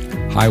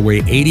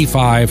 Highway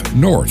 85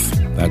 North.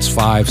 That's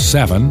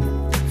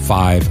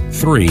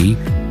 5753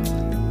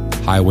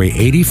 Highway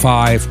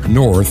 85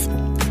 North,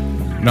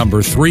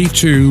 number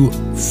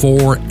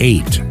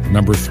 3248.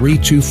 Number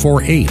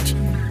 3248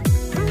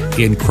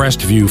 in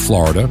Crestview,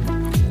 Florida.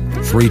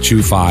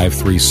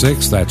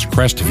 32536. That's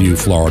Crestview,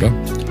 Florida.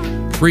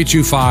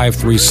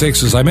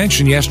 32536. As I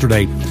mentioned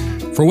yesterday,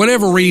 for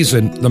whatever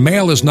reason, the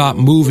mail is not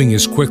moving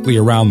as quickly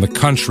around the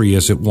country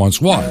as it once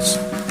was.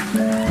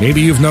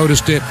 Maybe you've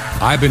noticed it.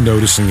 I've been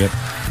noticing it,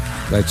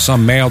 that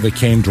some mail that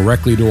came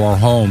directly to our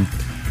home,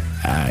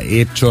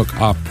 it took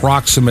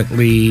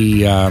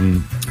approximately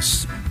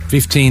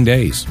 15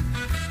 days.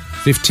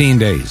 15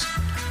 days.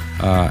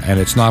 And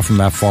it's not from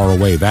that far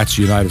away. That's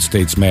United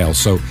States mail.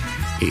 So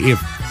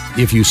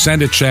if you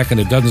send a check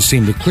and it doesn't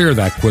seem to clear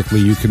that quickly,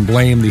 you can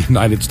blame the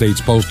United States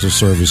Postal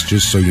Service,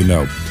 just so you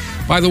know.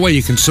 By the way,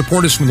 you can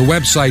support us from the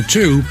website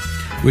too,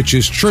 which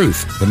is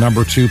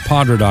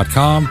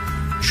truth2ponder.com.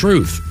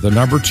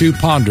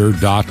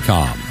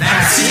 Truth2ponder.com.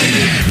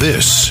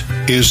 This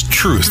is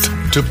Truth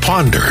to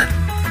Ponder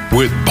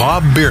with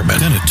Bob Bierman.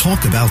 We're going to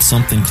talk about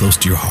something close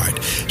to your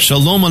heart.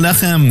 Shalom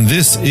Aleichem.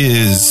 This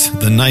is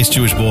the nice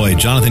Jewish boy,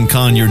 Jonathan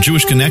Cahn, your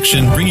Jewish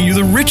connection, bringing you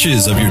the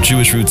riches of your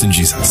Jewish roots in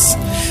Jesus.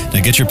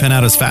 Now get your pen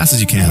out as fast as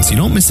you can so you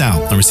don't miss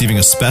out on receiving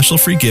a special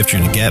free gift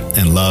you're going to get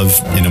and love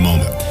in a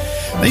moment.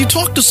 Now, you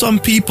talk to some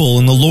people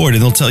in the Lord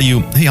and they'll tell you,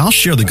 hey, I'll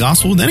share the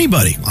gospel with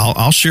anybody.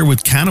 I'll share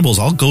with cannibals.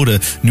 I'll go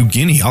to New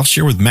Guinea. I'll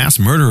share with mass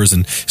murderers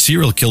and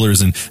serial killers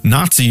and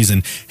Nazis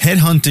and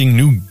headhunting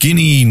New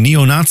Guinea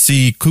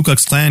neo-Nazi Ku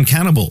Klux Klan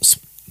cannibals.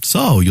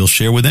 So you'll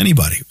share with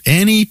anybody.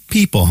 Any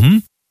people,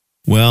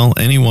 Well,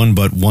 anyone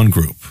but one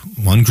group.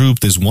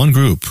 There's one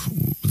group.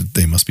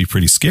 They must be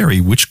pretty scary.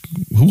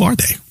 Who are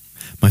they?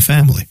 My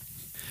family.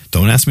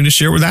 Don't ask me to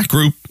share with that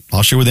group.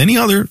 I'll share with any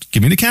other.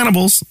 Give me the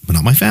cannibals, but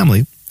not my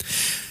family.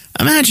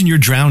 Imagine you're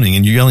drowning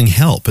and you're yelling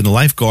help, and the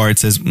lifeguard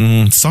says,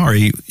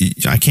 sorry,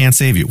 I can't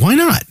save you. Why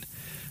not?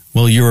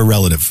 Well, you're a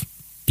relative.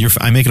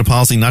 I make it a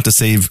policy not to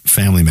save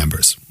family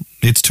members.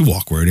 It's too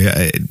awkward.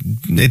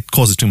 It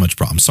causes too much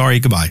problem. Sorry,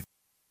 goodbye.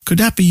 Could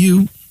that be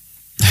you?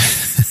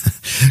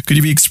 Could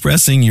you be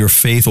expressing your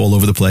faith all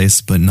over the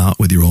place, but not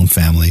with your own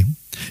family?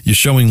 You're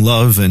showing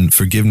love and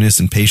forgiveness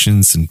and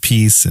patience and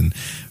peace and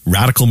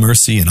radical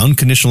mercy and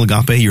unconditional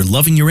agape. You're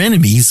loving your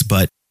enemies,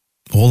 but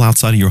all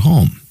outside of your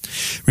home.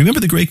 Remember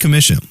the Great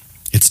Commission.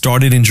 It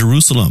started in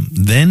Jerusalem,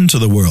 then to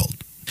the world.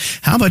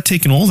 How about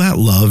taking all that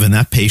love and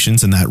that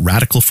patience and that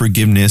radical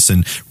forgiveness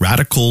and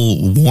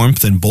radical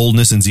warmth and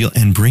boldness and zeal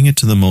and bring it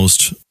to the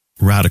most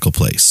radical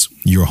place,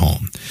 your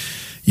home?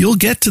 You'll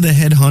get to the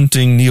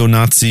headhunting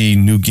neo-Nazi,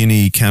 New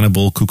Guinea,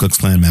 cannibal, Ku Klux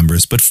Klan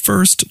members, but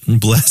first,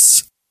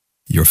 bless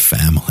your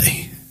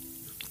family.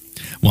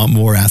 Want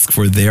more? Ask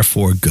for,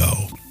 therefore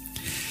go.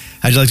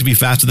 How'd you like to be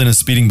faster than a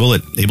speeding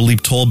bullet, able to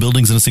leap tall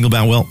buildings in a single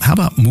bound? Well, how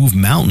about move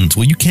mountains?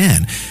 Well, you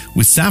can.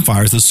 With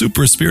Sapphires, the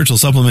super spiritual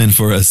supplement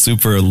for a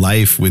super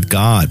life with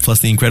God,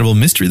 plus the incredible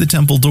Mystery of the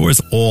Temple Doors,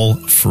 all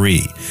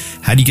free.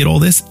 How do you get all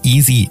this?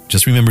 Easy.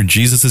 Just remember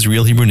Jesus'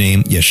 real Hebrew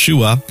name,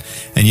 Yeshua,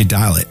 and you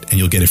dial it, and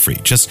you'll get it free.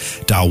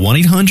 Just dial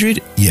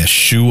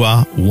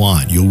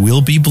 1-800-YESHUA-1. You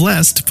will be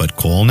blessed, but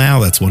call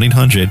now. That's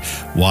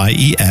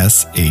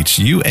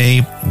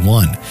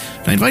 1-800-YESHUA-1.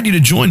 And I invite you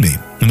to join me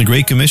in the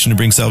Great Commission to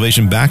bring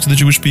salvation back to the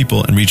Jewish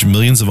people and reach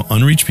millions of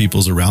unreached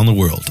peoples around the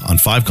world on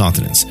 5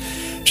 continents.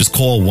 Just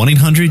call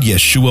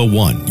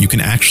 1-800-YESHUA-1. You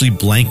can actually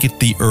blanket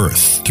the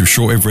earth through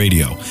shortwave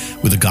radio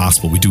with the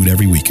gospel. We do it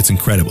every week. It's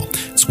incredible.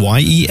 It's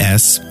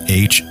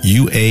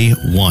YESHUA-1,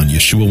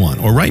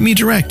 Yeshua-1. Or write me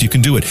direct. You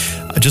can do it.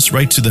 Just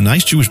write to the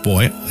Nice Jewish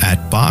Boy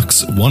at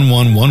Box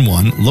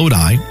 1111,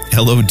 Lodi,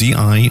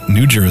 Lodi,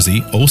 New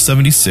Jersey,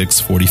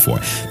 07644.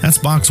 That's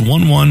Box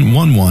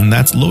 1111.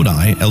 That's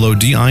Lodi,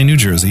 Lodi, New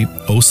Jersey,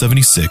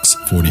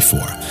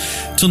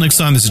 07644. Till next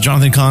time, this is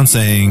Jonathan Cahn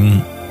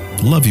saying,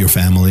 love your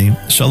family.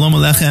 Shalom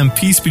Aleichem.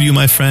 Peace be to you,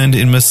 my friend,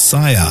 in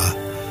Messiah.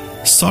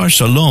 Sar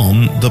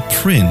Shalom, the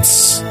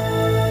Prince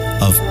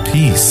of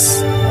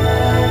Peace.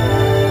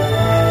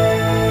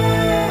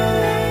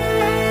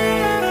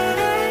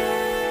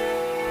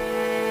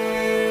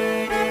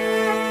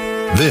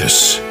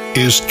 This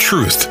is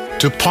Truth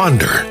to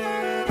Ponder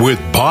with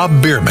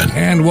Bob Bierman.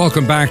 And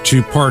welcome back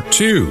to part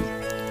 2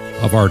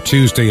 of our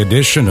Tuesday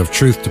edition of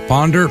Truth to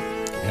Ponder.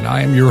 And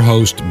I am your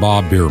host,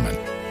 Bob Bierman.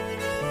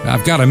 Now,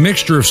 I've got a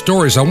mixture of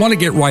stories. I want to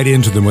get right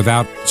into them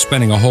without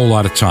spending a whole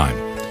lot of time.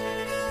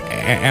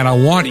 And I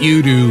want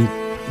you to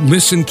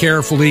listen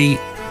carefully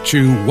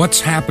to what's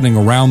happening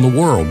around the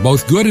world,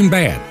 both good and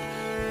bad.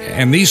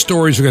 And these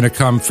stories are going to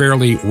come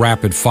fairly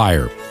rapid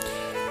fire.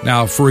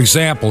 Now, for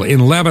example,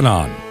 in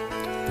Lebanon,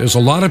 there's a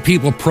lot of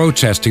people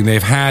protesting.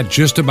 They've had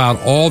just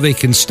about all they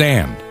can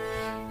stand.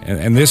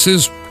 And this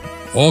is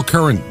all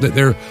current.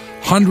 There are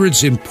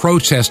hundreds in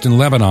protest in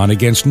Lebanon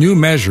against new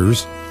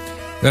measures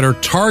that are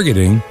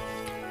targeting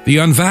the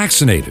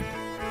unvaccinated.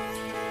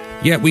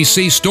 Yet we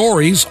see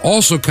stories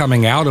also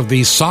coming out of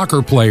these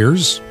soccer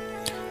players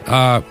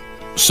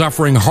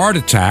suffering heart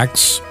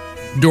attacks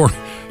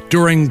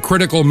during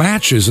critical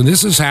matches, and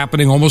this is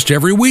happening almost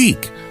every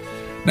week.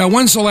 Now,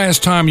 when's the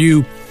last time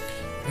you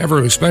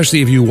ever,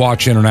 especially if you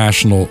watch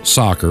international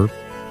soccer,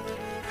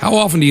 how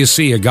often do you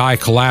see a guy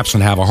collapse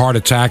and have a heart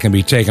attack and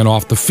be taken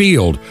off the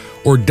field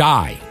or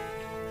die?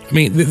 I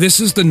mean, this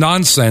is the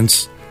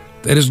nonsense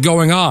that is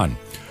going on.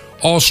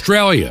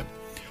 Australia,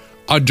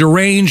 a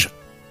deranged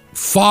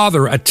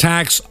father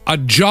attacks a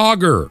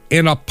jogger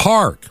in a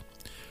park,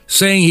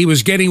 saying he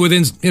was getting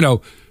within,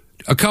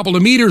 a couple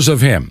of meters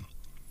of him.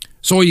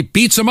 So he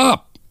beats him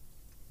up.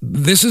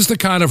 This is the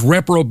kind of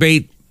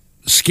reprobate,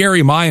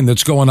 scary mind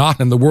that's going on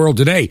in the world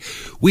today.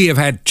 We have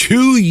had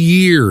 2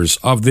 years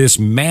of this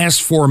mass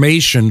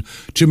formation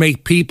to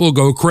make people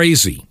go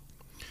crazy.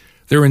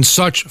 They're in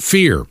such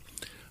fear.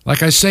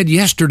 Like I said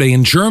yesterday,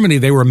 in Germany,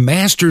 they were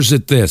masters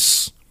at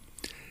this.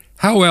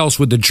 How else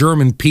would the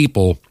German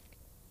people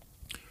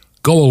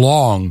go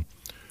along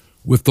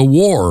with the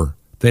war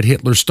that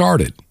Hitler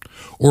started,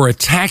 or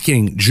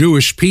attacking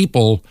Jewish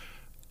people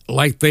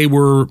like they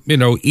were,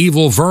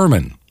 evil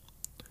vermin?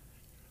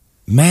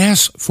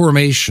 Mass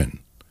formation,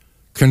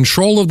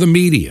 control of the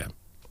media.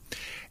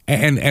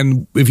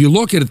 And if you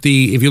look at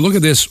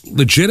this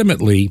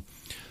legitimately,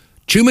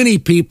 too many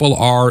people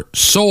are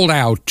sold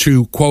out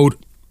to, quote,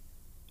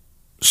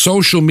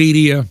 social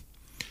media,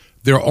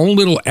 their own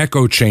little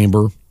echo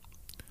chamber.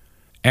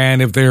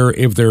 And if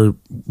they're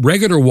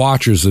regular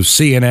watchers of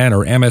CNN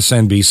or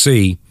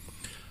MSNBC,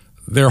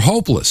 they're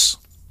hopeless.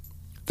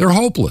 They're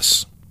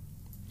hopeless.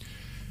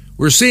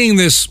 We're seeing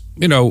this,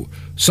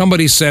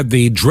 somebody said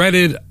the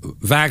dreaded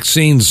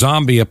vaccine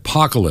zombie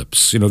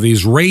apocalypse,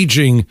 these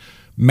raging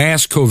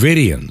mass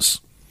COVIDians.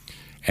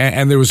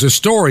 And there was a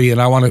story,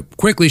 and I want to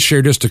quickly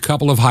share just a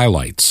couple of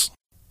highlights.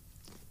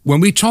 When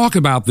we talk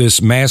about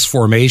this mass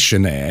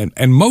formation,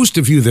 and most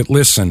of you that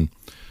listen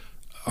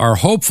are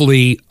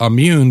hopefully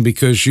immune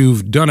because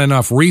you've done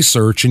enough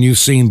research and you've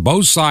seen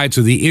both sides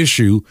of the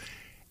issue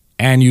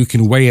and you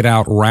can weigh it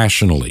out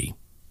rationally.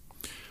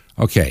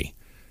 Okay,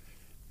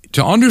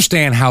 to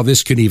understand how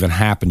this could even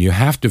happen, you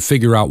have to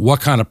figure out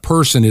what kind of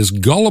person is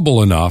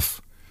gullible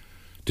enough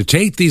to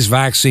take these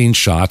vaccine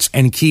shots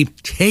and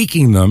keep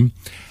taking them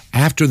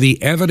after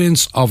the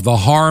evidence of the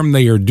harm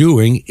they are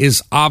doing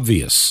is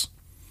obvious.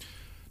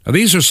 Now,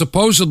 these are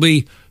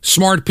supposedly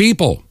smart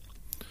people,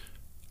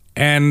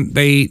 and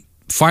they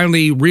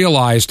finally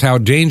realized how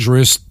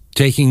dangerous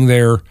taking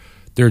their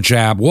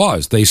jab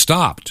was. They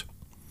stopped.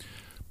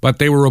 But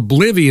they were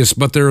oblivious,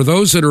 but there are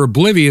those that are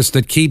oblivious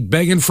that keep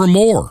begging for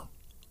more.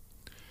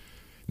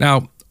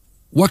 Now,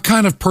 what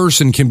kind of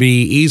person can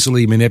be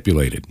easily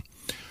manipulated?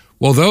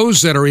 Well,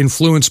 those that are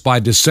influenced by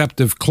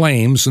deceptive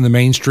claims in the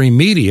mainstream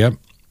media,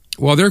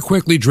 well, they're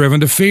quickly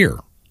driven to fear.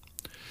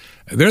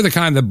 They're the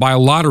kind that buy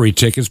lottery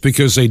tickets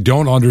because they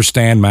don't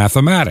understand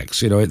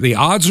mathematics. The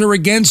odds are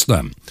against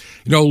them.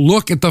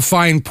 Look at the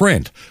fine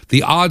print.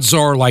 The odds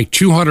are like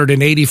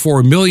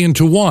 284 million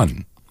to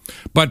 1.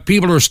 But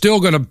people are still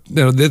going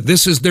to,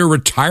 this is their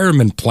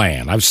retirement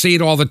plan. I see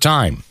it all the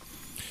time.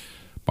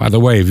 By the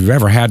way, if you've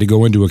ever had to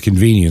go into a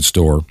convenience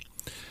store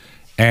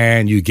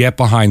and you get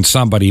behind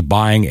somebody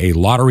buying a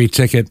lottery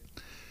ticket,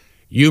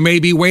 you may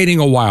be waiting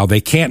a while.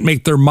 They can't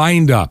make their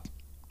mind up.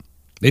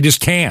 They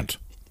just can't.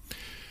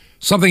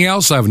 Something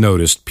else I've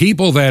noticed,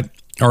 people that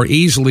are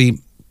easily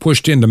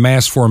pushed into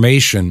mass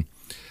formation,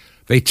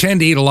 they tend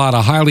to eat a lot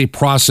of highly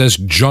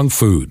processed junk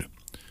food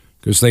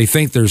because they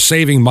think they're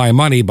saving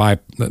money by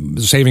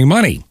saving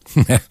money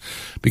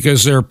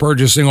because they're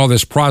purchasing all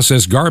this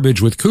processed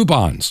garbage with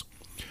coupons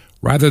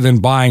rather than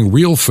buying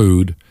real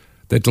food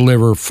that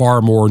deliver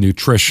far more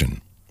nutrition.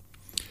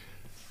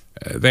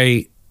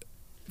 They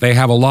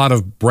have a lot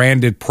of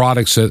branded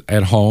products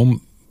at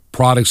home,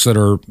 products that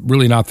are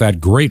really not that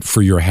great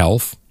for your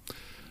health.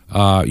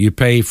 You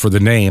pay for the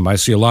name. I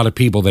see a lot of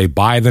people, they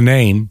buy the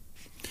name.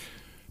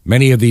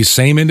 Many of these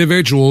same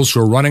individuals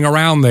who are running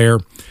around there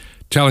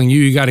telling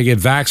you got to get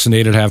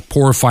vaccinated have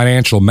poor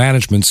financial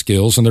management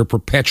skills, and they're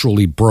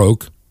perpetually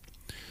broke.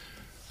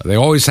 They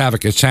always have a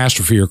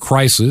catastrophe or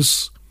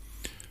crisis,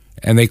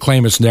 and they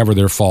claim it's never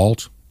their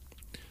fault.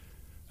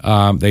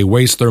 They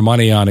waste their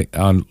money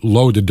on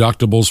low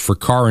deductibles for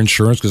car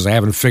insurance because they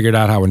haven't figured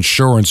out how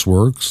insurance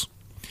works.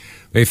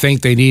 They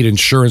think they need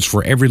insurance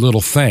for every little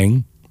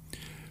thing.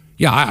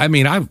 Yeah, I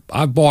mean,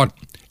 I've bought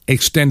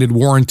extended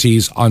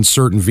warranties on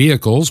certain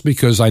vehicles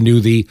because I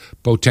knew the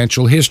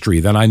potential history.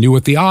 Then I knew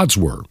what the odds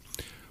were.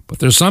 But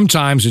there's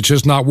sometimes it's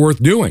just not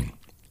worth doing.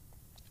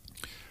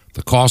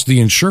 The cost of the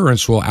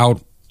insurance will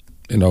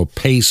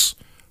pace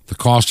the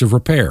cost of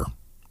repair.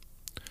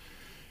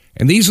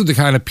 And these are the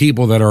kind of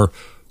people that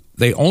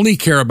they only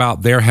care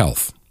about their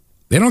health.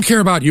 They don't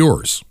care about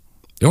yours.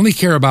 They only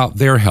care about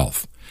their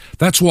health.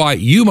 That's why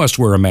you must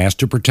wear a mask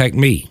to protect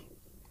me.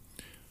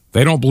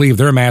 They don't believe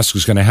their mask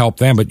is going to help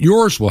them, but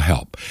yours will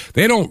help.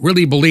 They don't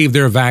really believe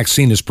their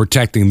vaccine is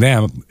protecting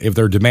them if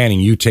they're demanding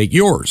you take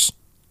yours.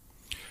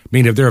 I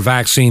mean, if their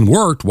vaccine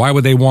worked, why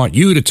would they want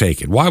you to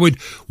take it?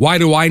 Why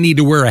do I need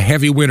to wear a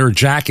heavy winter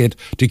jacket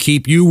to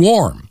keep you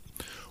warm?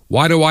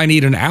 Why do I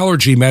need an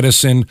allergy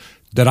medicine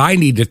that I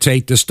need to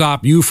take to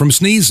stop you from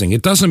sneezing?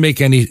 It doesn't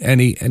make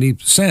any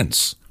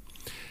sense.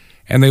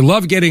 And they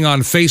love getting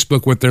on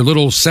Facebook with their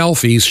little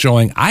selfies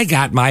showing, I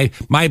got my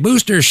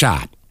booster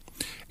shot.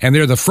 And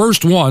they're the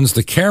first ones,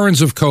 the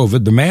Karens of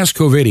COVID, the mass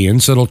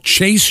COVIDians, that'll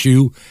chase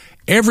you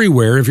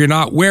everywhere if you're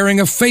not wearing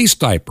a face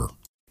diaper.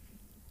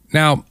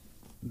 Now,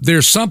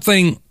 there's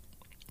something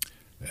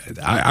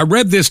I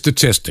read this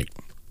statistic,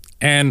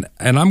 and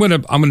I'm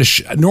gonna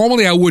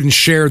normally I wouldn't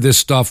share this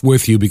stuff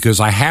with you because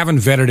I haven't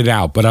vetted it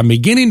out, but I'm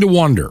beginning to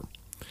wonder.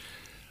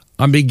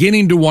 I'm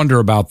beginning to wonder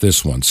about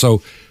this one.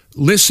 So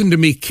listen to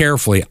me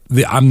carefully.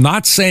 I'm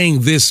not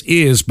saying this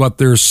is, but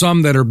there's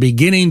some that are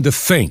beginning to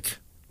think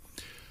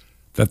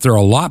that there are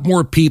a lot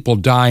more people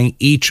dying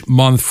each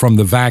month from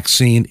the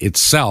vaccine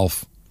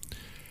itself,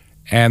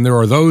 and there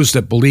are those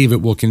that believe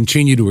it will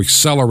continue to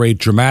accelerate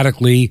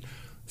dramatically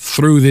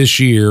through this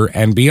year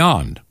and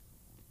beyond.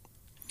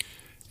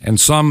 And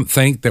some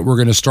think that we're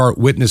going to start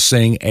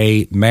witnessing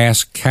a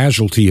mass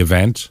casualty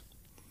event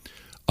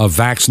of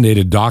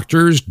vaccinated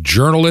doctors,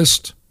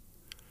 journalists,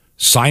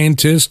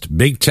 scientists,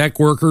 big tech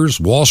workers,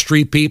 Wall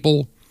Street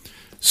people,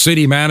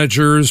 city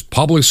managers,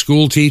 public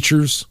school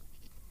teachers,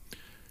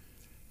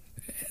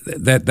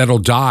 that'll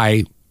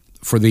die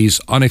for these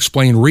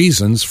unexplained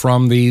reasons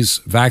from these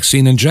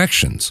vaccine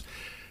injections.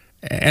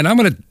 And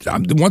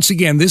once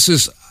again, this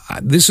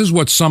is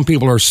what some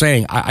people are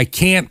saying. I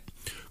can't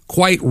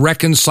quite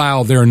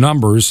reconcile their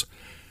numbers.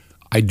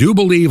 I do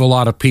believe a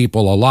lot of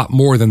people, a lot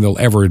more than they'll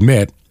ever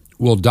admit,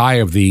 will die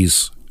of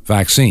these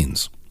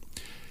vaccines.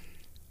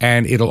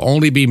 And it'll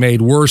only be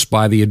made worse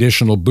by the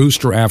additional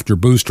booster after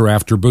booster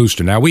after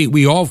booster. Now,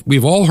 we've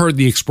all heard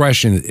the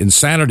expression,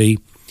 insanity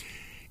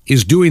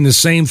is doing the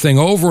same thing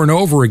over and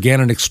over again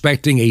and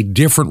expecting a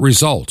different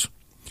result.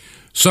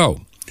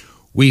 So,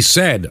 we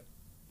said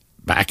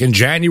back in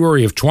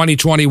January of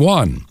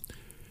 2021,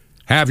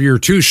 have your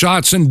 2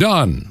 shots and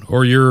done,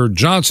 or your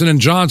Johnson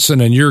 & Johnson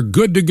and you're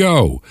good to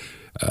go.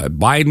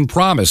 Biden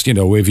promised,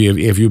 if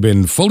you've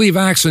been fully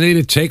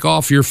vaccinated, take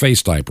off your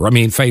face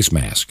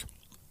mask.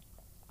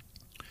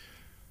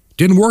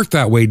 Didn't work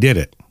that way, did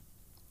it?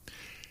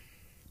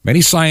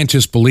 Many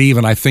scientists believe,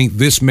 and I think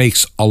this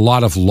makes a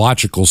lot of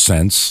logical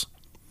sense,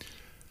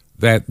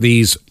 that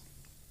these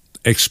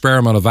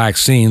experimental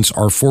vaccines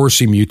are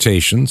forcing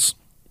mutations.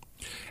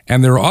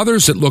 And there are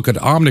others that look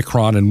at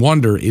Omicron and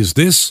wonder, is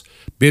this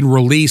been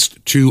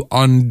released to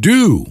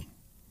undo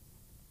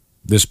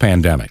this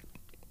pandemic?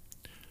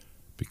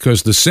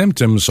 Because the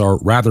symptoms are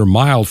rather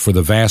mild for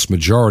the vast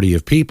majority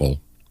of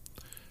people,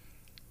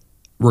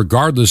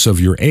 regardless of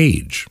your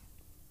age.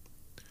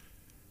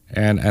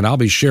 And I'll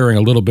be sharing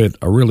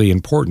a really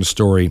important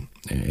story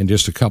in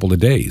just a couple of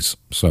days.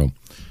 So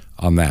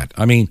on that,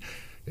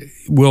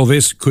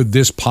 could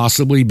this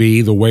possibly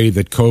be the way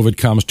that COVID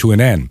comes to an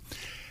end?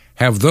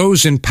 Have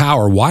those in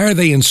power, why are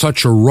they in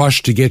such a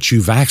rush to get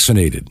you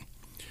vaccinated?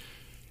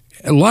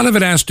 A lot of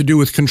it has to do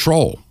with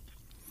control.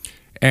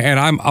 And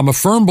I'm a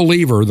firm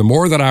believer, the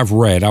more that I've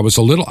read, I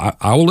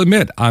will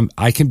admit,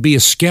 I can be a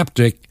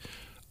skeptic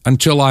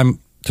until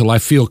I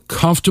feel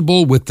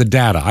comfortable with the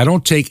data. I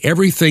don't take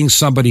everything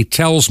somebody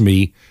tells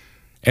me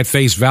at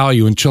face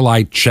value until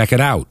I check it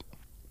out.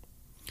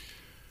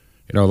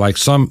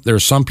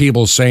 There's some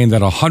people saying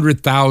that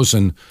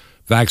 100,000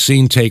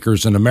 vaccine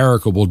takers in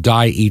America will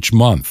die each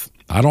month.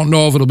 I don't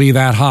know if it'll be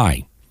that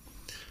high,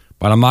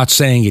 but I'm not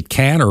saying it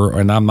can,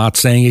 and I'm not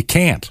saying it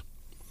can't.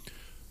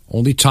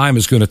 Only time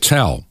is going to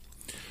tell.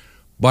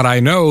 But I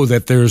know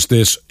that there's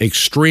this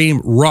extreme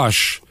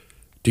rush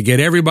to get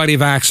everybody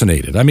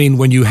vaccinated.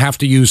 When you have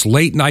to use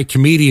late-night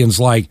comedians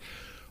like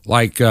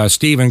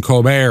Stephen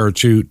Colbert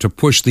to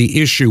push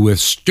the issue with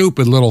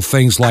stupid little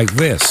things like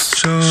this.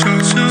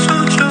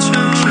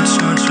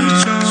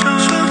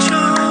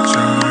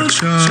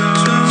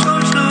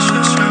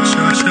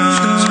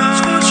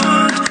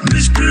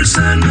 Mr.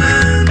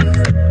 Sandman,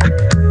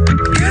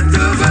 get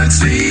the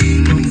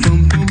vaccine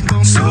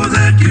so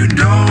that you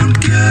don't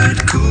get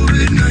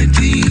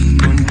COVID-19.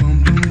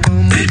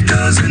 It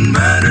doesn't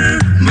matter,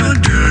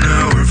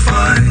 Moderna or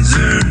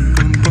Pfizer.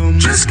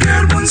 Just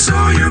get one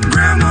so your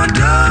grandma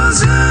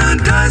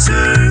doesn't die,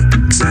 sir.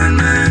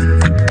 Sandman,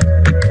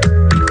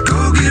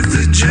 go get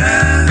the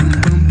jab.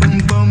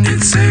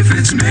 It's safe,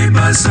 it's made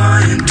by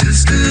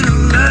scientists in a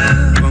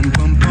lab.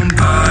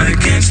 I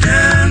can't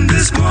stand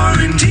this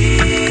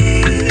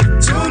quarantine.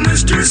 So,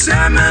 Mr.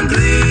 Sandman,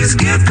 please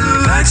get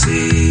the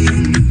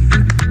vaccine.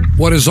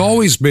 What has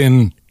always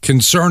been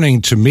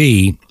concerning to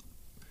me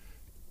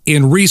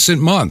in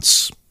recent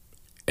months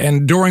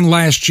and during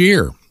last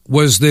year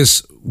was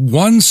this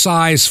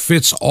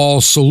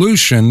one-size-fits-all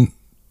solution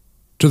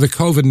to the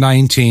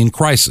COVID-19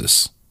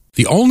 crisis.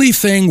 The only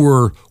thing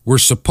we're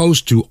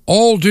supposed to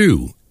all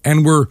do,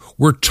 and we're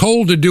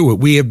told to do it,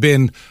 we have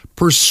been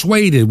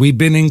persuaded, we've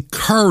been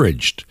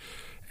encouraged,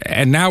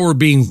 and now we're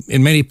being,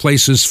 in many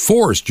places,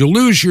 forced. You'll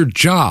lose your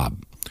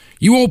job.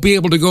 You won't be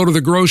able to go to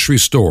the grocery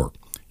store.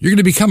 You're going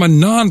to become a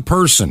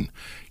non-person.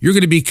 You're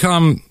going to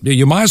become,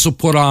 you might as well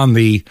put on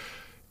the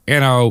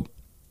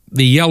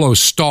yellow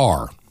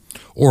star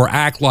or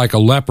act like a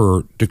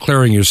leper,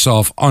 declaring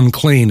yourself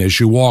unclean as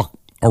you walk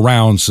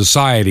around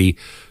society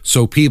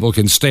so people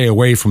can stay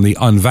away from the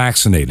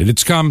unvaccinated.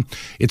 It's come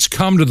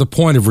to the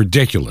point of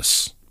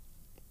ridiculous.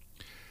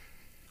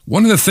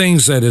 One of the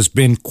things that has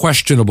been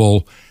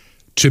questionable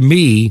to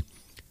me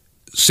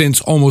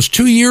since almost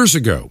 2 years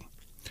ago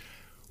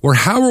were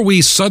how are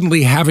we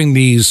suddenly having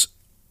these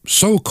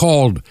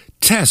so-called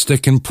test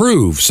that can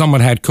prove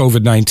someone had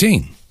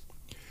COVID-19.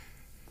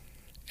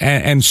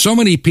 And so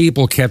many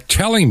people kept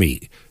telling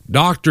me,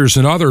 doctors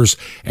and others,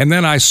 and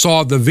then I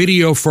saw the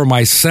video for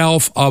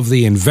myself of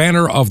the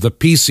inventor of the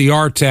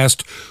PCR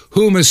test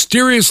who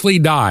mysteriously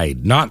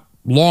died not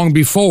long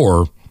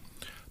before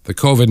the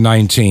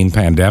COVID-19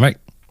 pandemic,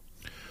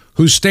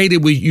 who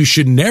stated you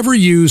should never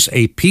use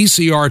a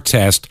PCR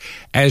test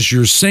as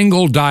your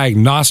single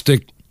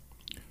diagnostic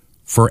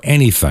for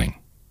anything.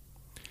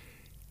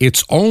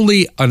 It's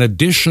only an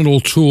additional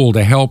tool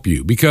to help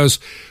you, because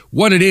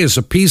what it is,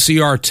 a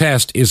PCR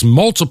test is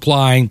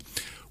multiplying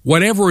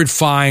whatever it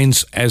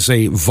finds as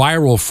a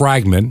viral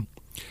fragment.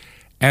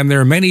 And there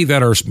are many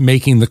that are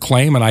making the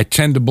claim, and I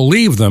tend to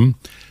believe them,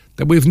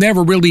 that we've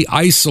never really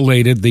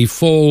isolated the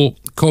full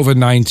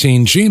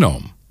COVID-19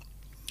 genome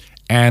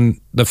and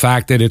the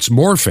fact that it's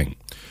morphing.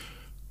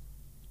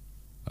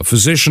 A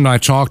physician I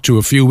talked to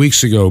a few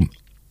weeks ago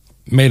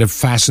made a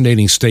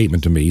fascinating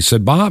statement to me. He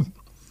said, Bob,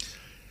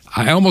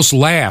 I almost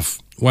laugh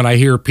when I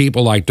hear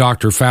people like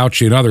Dr.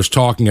 Fauci and others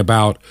talking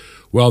about,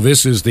 well,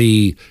 this is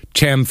the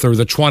 10th or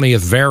the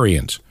 20th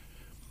variant.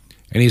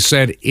 And he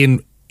said,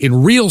 in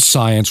real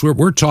science,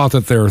 we're taught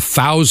that there are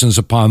thousands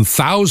upon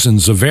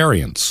thousands of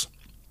variants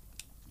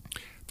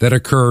that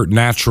occur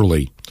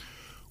naturally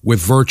with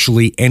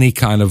virtually any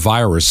kind of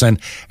virus. And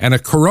a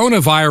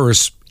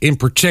coronavirus in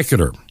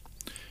particular,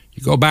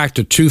 you go back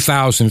to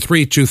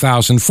 2003,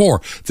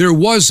 2004, there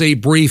was a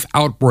brief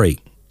outbreak.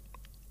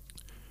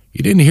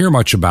 You didn't hear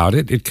much about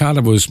it. It kind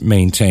of was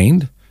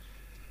maintained,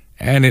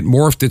 and it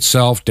morphed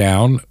itself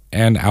down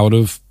and out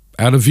of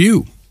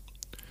view,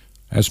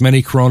 as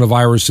many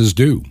coronaviruses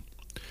do.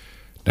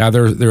 Now,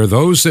 there are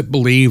those that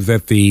believe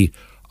that the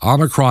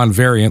Omicron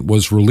variant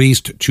was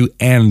released to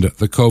end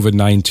the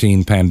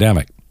COVID-19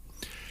 pandemic.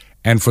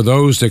 And for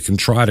those that can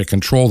try to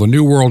control the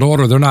New World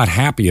Order, they're not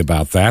happy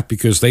about that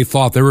because they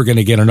thought they were going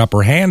to get an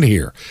upper hand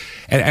here.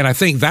 And I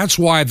think that's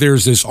why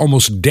there's this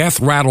almost death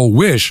rattle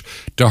wish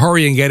to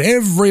hurry and get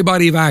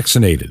everybody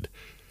vaccinated.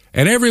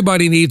 And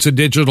everybody needs a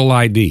digital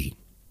ID.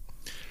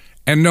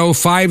 And no,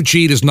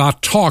 5G does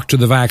not talk to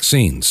the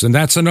vaccines. And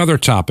that's another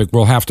topic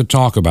we'll have to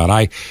talk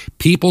about.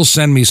 People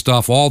send me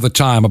stuff all the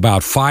time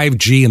about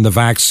 5G and the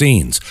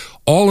vaccines.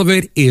 All of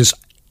it is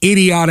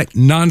idiotic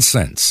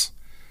nonsense.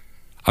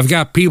 I've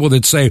got people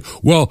that say,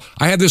 well,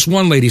 I had this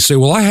one lady say,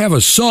 well, I have a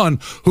son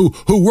who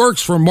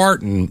works for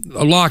Martin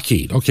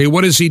Lockheed. Okay,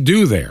 what does he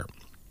do there?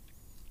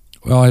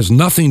 Well, it has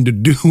nothing to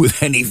do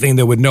with anything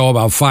that would know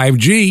about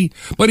 5G,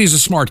 but he's a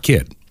smart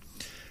kid.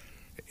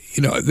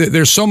 You know,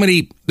 there's so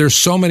many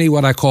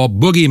what I call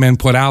boogeymen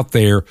put out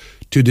there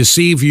to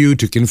deceive you,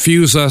 to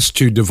confuse us,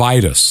 to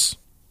divide us.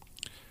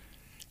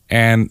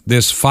 And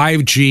this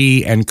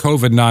 5G and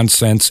COVID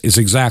nonsense is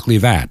exactly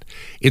that.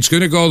 It's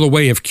going to go the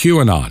way of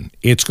QAnon.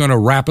 It's going to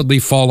rapidly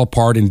fall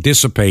apart and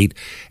dissipate,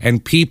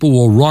 and people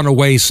will run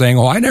away saying,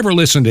 oh, I never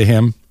listened to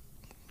him.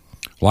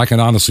 Well, I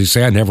can honestly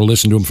say I never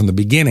listened to him from the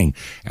beginning,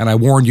 and I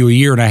warned you a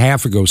year and a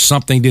half ago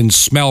something didn't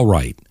smell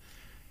right,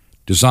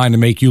 designed to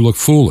make you look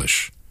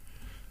foolish.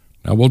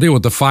 Now, we'll deal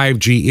with the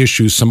 5G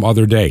issues some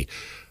other day.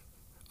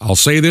 I'll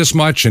say this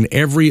much, and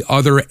every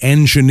other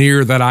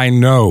engineer that I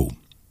know,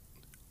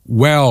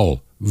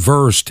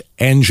 well-versed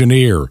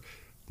engineer,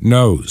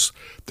 knows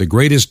the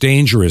greatest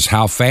danger is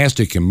how fast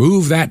it can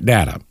move that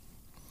data.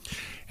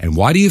 And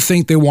why do you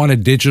think they want a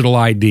digital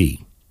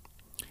ID?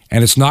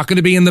 And it's not going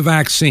to be in the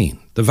vaccine.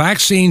 The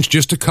vaccine's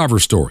just a cover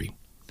story.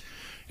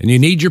 And you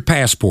need your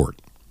passport.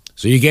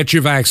 So you get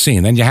your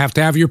vaccine. Then you have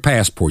to have your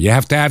passport. You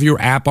have to have your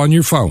app on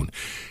your phone.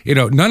 You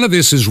know, none of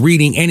this is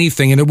reading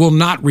anything, and it will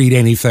not read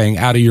anything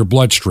out of your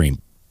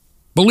bloodstream.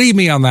 Believe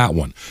me on that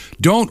one.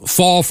 Don't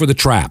fall for the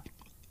trap,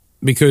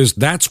 because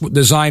that's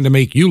designed to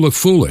make you look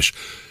foolish.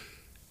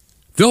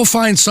 They'll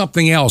find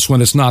something else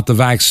when it's not the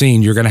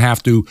vaccine you're going to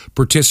have to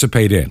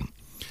participate in.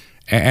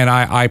 And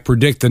I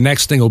predict the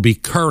next thing will be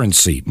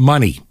currency,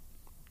 money.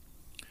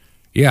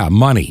 Yeah,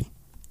 money.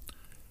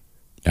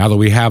 Now that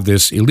we have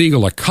this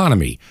illegal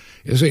economy.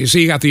 You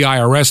see, you got the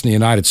IRS in the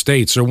United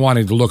States. They're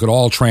wanting to look at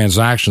all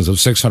transactions of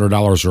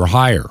 $600 or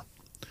higher.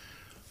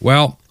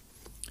 Well,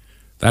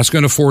 that's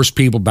going to force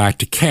people back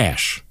to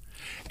cash.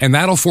 And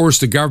that'll force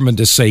the government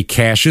to say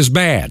cash is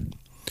bad.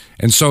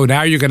 And so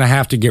now you're going to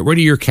have to get rid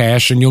of your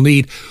cash, and you'll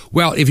need,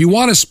 well, if you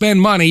want to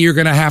spend money, you're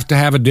going to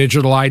have a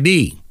digital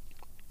ID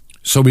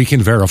so we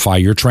can verify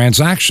your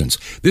transactions.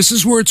 This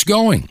is where it's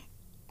going.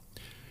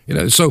 You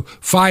know, so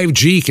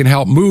 5G can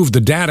help move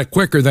the data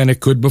quicker than it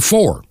could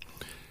before.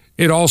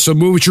 It also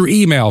moves your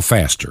email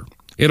faster.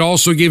 It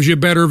also gives you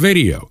better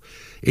video.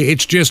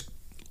 It's just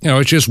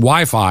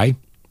Wi-Fi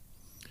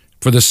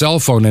for the cell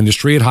phone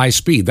industry at high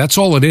speed. That's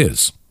all it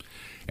is.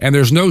 And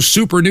there's no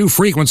super new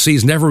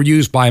frequencies never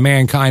used by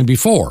mankind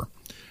before.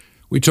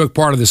 We took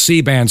part of the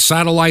C-band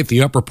satellite,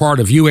 the upper part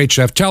of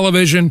UHF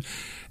television,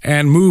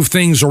 and moved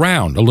things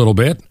around a little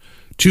bit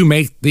to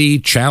make the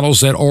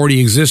channels that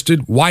already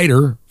existed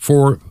wider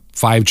for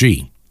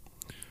 5G.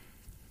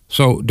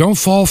 So don't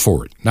fall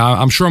for it. Now,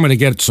 I'm sure I'm going to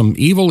get some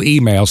evil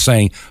emails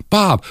saying,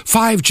 Bob,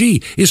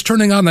 5G is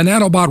turning on the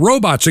nanobot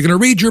robots. They're going to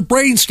read your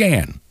brain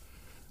scan.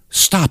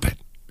 Stop it.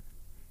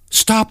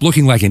 Stop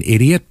looking like an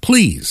idiot,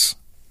 please.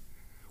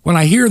 When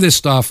I hear this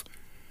stuff,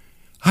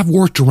 I've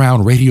worked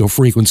around radio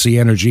frequency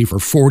energy for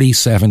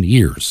 47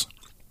 years.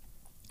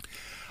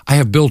 I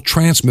have built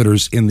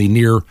transmitters in the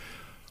near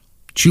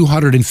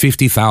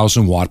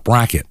 250,000 watt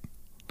bracket.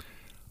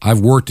 I've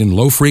worked in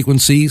low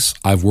frequencies.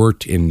 I've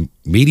worked in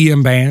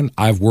medium band.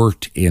 I've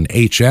worked in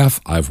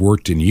HF. I've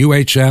worked in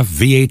UHF,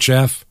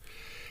 VHF,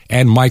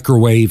 and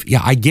microwave.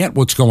 Yeah, I get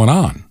what's going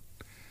on.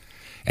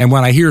 And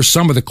when I hear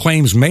some of the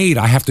claims made,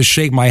 I have to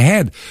shake my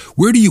head.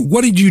 What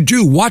did you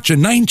do? Watch a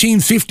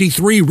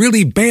 1953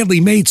 really badly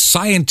made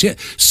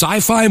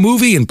sci-fi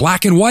movie in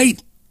black and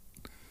white?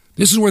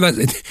 This is where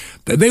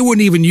they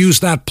wouldn't even use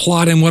that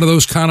plot in one of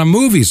those kind of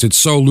movies. It's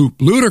so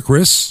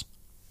ludicrous.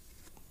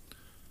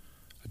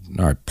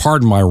 All right,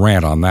 pardon my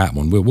rant on that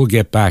one. We'll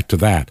get back to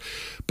that.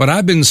 But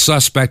I've been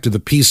suspect of the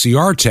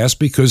PCR test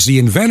because the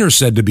inventor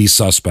said to be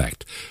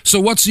suspect. So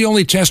what's the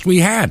only test we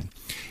had?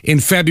 In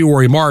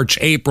February, March,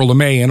 April, and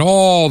May, and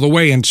all the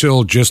way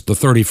until just the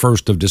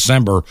 31st of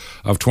December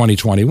of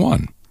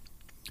 2021.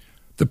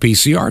 The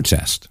PCR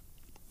test.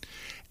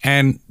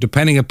 And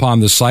depending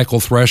upon the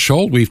cycle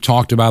threshold, we've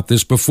talked about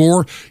this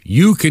before,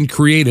 you can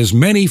create as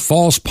many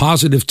false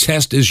positive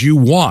tests as you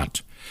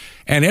want.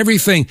 And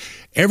everything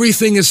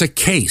is a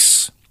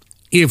case.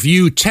 If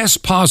you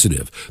test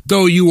positive,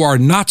 though you are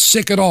not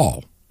sick at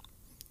all,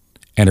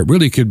 and it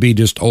really could be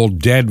just old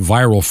dead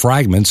viral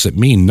fragments that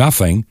mean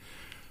nothing,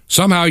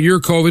 somehow you're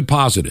COVID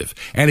positive.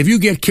 And if you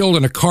get killed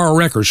in a car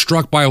wreck or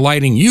struck by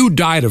lightning, you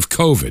died of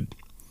COVID.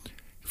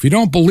 If you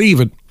don't believe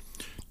it,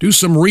 do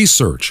some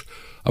research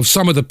of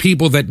some of the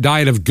people that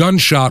died of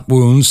gunshot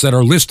wounds that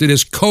are listed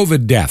as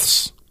COVID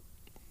deaths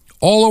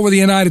all over the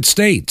United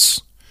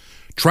States.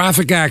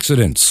 Traffic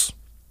accidents,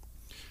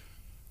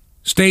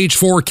 stage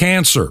 4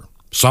 cancer.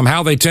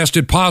 Somehow they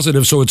tested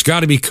positive, so it's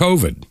got to be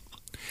COVID.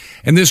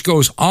 And this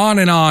goes on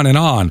and on and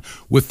on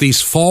with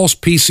these false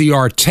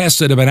PCR tests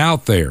that have been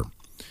out there.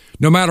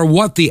 No matter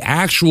what the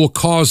actual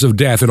cause of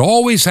death, it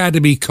always had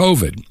to be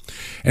COVID.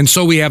 And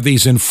so we have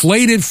these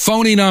inflated,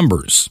 phony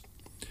numbers.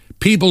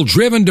 People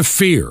driven to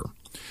fear.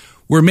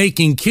 We're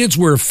making kids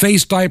wear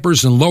face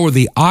diapers and lower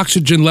the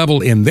oxygen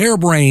level in their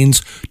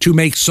brains to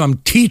make some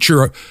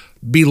teacher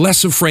be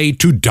less afraid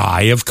to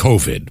die of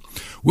COVID.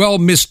 Well,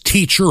 Miss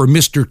Teacher or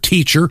Mr.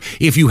 Teacher,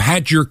 if you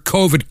had your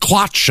COVID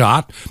clot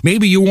shot,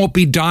 maybe you won't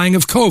be dying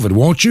of COVID,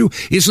 won't you?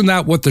 Isn't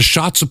that what the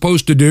shot's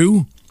supposed to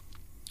do?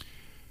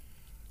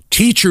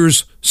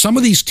 Teachers, some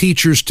of these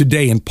teachers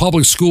today in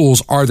public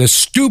schools are the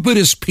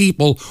stupidest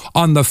people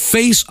on the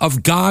face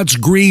of God's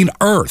green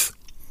earth.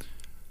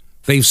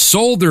 They've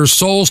sold their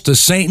souls to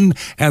Satan,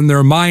 and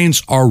their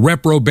minds are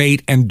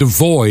reprobate and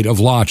devoid of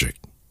logic.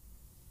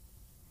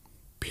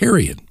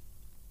 Period.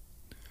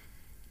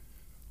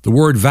 The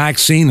word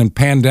vaccine and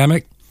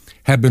pandemic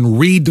have been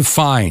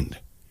redefined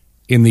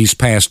in these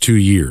past 2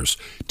 years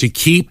to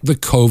keep the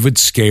COVID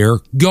scare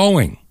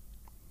going.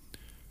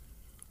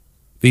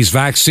 These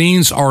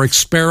vaccines are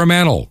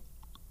experimental.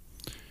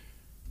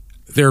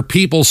 There are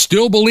people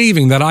still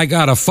believing that I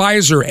got a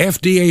Pfizer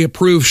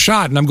FDA-approved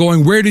shot, and I'm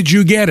going, where did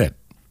you get it?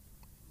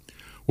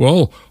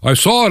 Well, I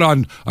saw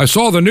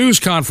the news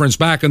conference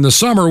back in the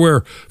summer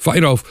where,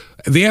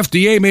 the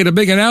FDA made a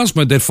big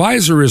announcement that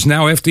Pfizer is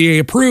now FDA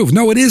approved.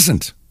 No, it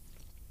isn't.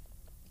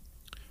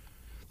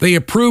 They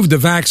approved a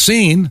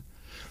vaccine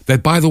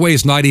that, by the way,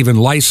 is not even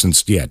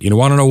licensed yet. You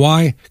want to know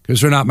why?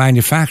 Because they're not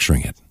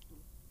manufacturing it.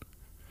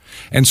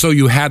 And so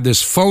you had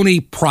this phony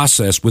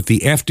process with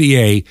the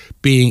FDA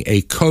being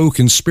a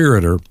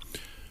co-conspirator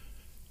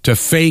to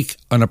fake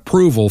an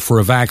approval for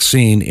a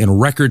vaccine in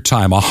record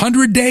time,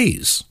 100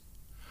 days,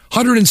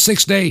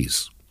 106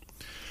 days.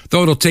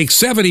 Though it'll take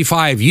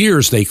 75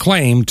 years, they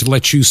claim, to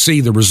let you see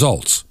the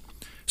results.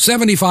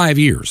 75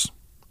 years.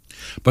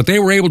 But they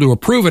were able to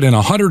approve it in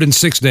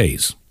 106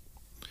 days.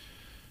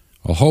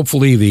 Well,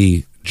 hopefully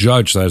the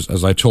judge,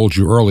 as I told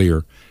you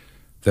earlier,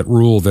 that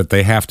ruled that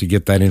they have to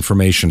get that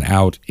information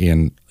out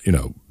in,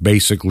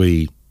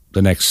 basically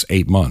the next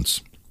 8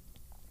 months.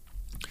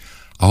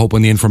 I hope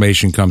when the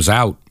information comes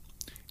out,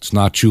 it's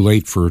not too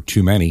late for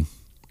too many.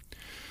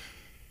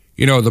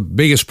 The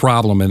biggest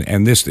problem,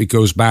 and this, it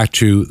goes back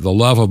to the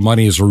love of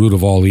money is the root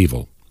of all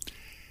evil.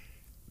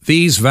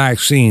 These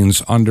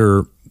vaccines,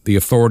 under the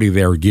authority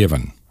they're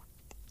given,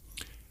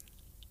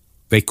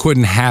 they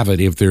couldn't have it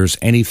if there's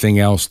anything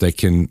else that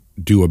can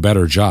do a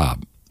better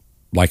job,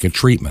 like a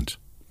treatment.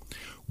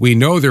 We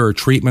know there are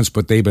treatments,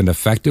 but they've been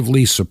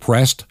effectively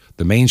suppressed.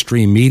 The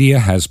mainstream media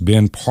has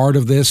been part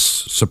of this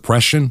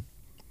suppression,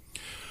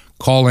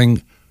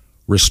 calling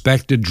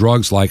respected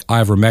drugs like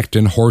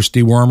ivermectin horse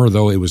dewormer,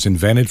 though it was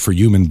invented for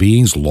human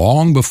beings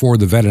long before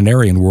the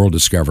veterinarian world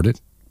discovered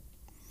it.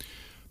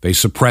 They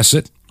suppress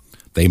it.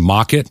 They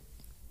mock it.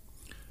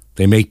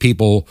 They make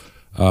people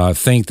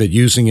think that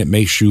using it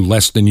makes you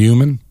less than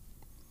human,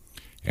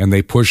 and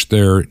they push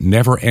their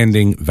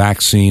never-ending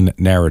vaccine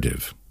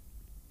narrative.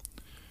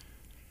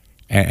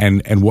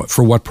 And what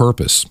for what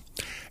purpose?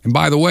 And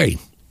by the way,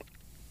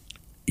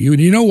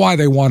 you know why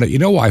they want it? You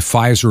know why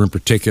Pfizer in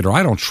particular?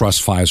 I don't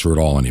trust Pfizer at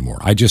all anymore.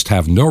 I just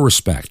have no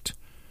respect.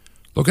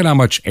 Look at how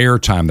much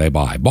airtime they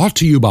buy. Bought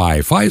to you by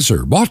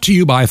Pfizer. Bought to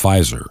you by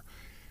Pfizer.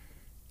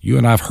 You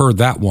and I have heard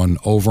that one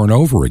over and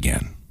over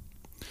again.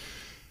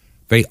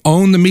 They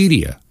own the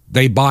media.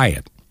 They buy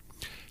it.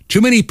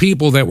 Too many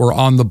people that were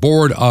on the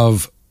board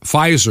of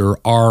Pfizer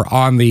are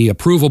on the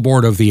approval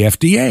board of the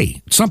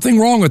FDA. Something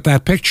wrong with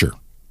that picture.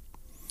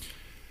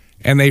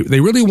 And they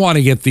really want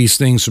to get these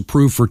things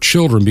approved for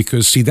children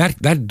because, see,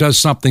 that does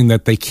something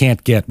that they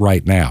can't get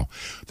right now.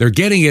 They're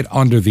getting it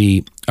under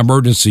the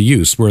emergency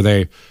use where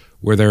they're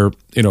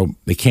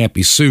they can't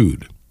be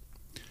sued.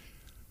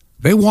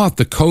 They want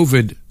the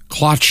COVID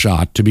clot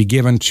shot to be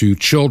given to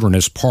children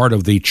as part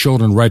of the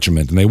children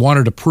regimen, and they want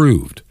it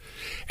approved.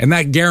 And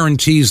that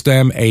guarantees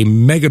them a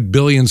mega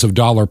billions of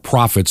dollar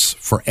profits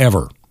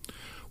forever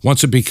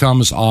once it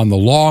becomes on the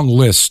long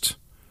list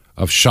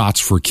of shots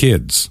for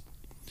kids.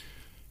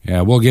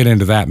 Yeah, we'll get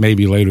into that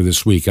maybe later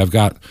this week. I've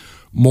got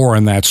more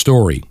on that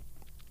story.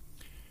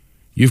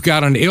 You've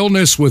got an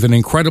illness with an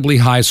incredibly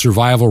high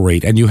survival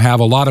rate, and you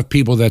have a lot of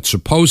people that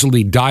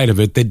supposedly died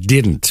of it that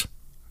didn't.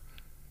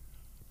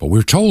 But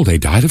we're told they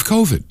died of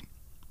COVID.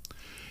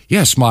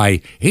 Yes, my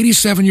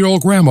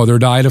 87-year-old grandmother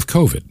died of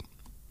COVID.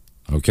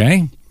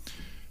 Okay?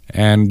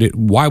 And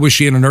why was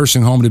she in a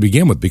nursing home to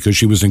begin with? Because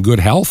she was in good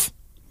health?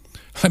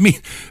 I mean,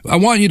 I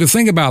want you to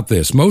think about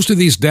this. Most of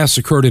these deaths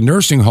occurred in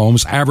nursing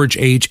homes, average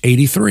age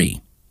 83.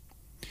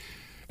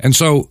 And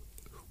so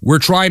we're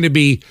trying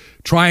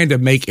to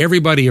make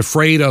everybody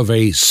afraid of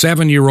a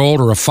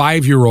 7-year-old or a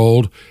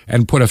 5-year-old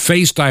and put a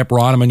face diaper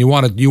on them, and you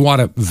want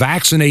to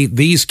vaccinate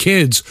these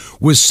kids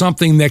with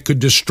something that could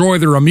destroy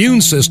their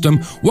immune system.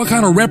 What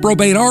kind of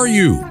reprobate are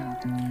you?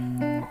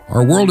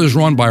 Our world is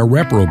run by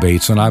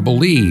reprobates, and I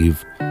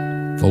believe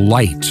the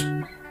light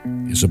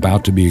is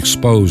about to be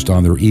exposed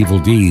on their evil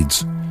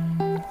deeds,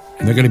 and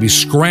they're going to be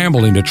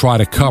scrambling to try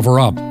to cover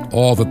up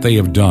all that they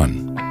have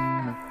done.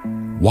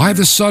 Why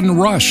the sudden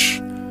rush?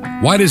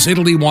 Why does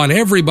Italy want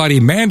everybody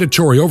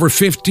mandatory over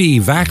 50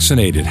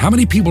 vaccinated? How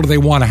many people do they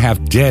want to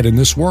have dead in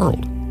this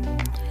world?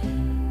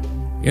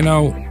 You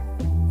know,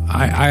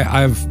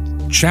 I've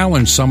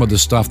challenged some of the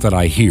stuff that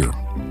I hear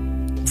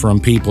from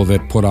people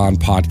that put on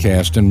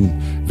podcasts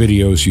and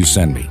videos you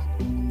send me.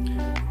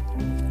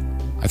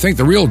 I think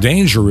the real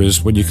danger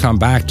is when you come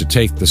back to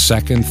take the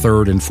second,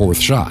 third, and fourth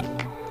shot.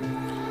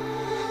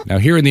 Now,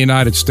 here in the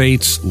United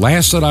States,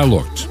 last that I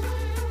looked,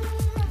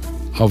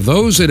 of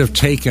those that have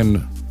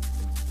taken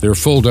their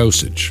full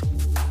dosage,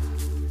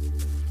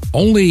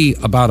 only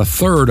about a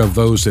third of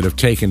those that have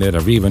taken it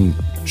have even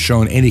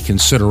shown any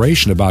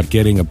consideration about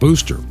getting a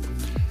booster.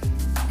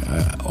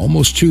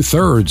 Almost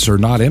 2/3 are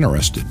not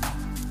interested.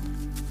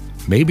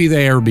 Maybe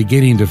they are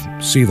beginning to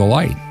see the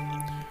light.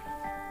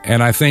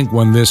 And I think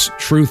when this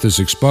truth is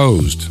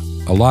exposed,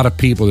 a lot of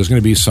people, there's going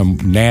to be some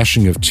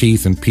gnashing of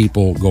teeth and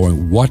people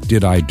going, what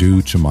did I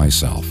do to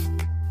myself?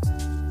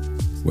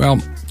 Well,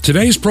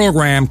 today's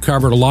program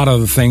covered a lot of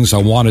the things I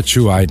wanted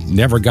to. I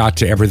never got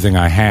to everything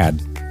I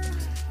had.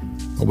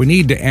 But we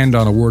need to end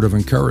on a word of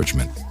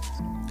encouragement.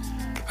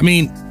 I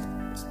mean,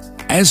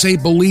 as a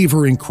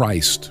believer in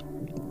Christ,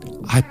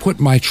 I put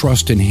my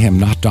trust in Him,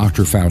 not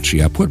Dr.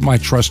 Fauci. I put my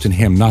trust in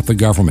Him, not the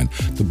government.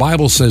 The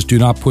Bible says, do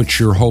not put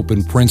your hope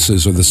in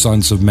princes or the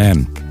sons of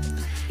men.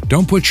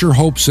 Don't put your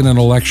hopes in an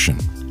election.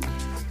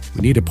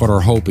 We need to put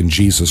our hope in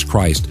Jesus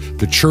Christ.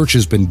 The church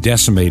has been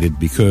decimated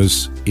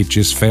because it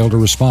just failed to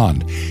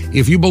respond.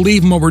 If you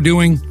believe in what we're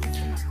doing,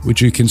 would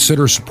you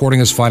consider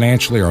supporting us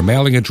financially? Our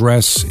mailing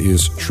address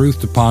is Truth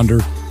to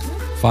Ponder,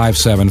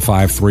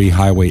 5753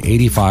 Highway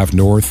 85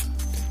 North.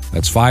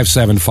 That's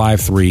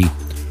 5753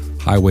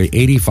 Highway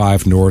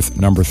 85 North,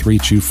 number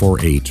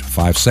 3248.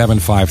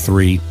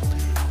 5753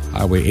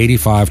 Highway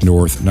 85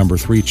 North, number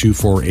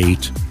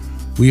 3248.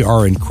 We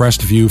are in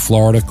Crestview,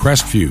 Florida.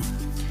 Crestview,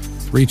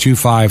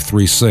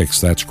 32536.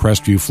 That's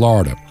Crestview,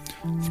 Florida.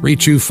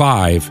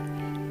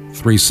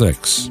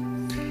 32536.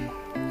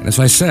 And as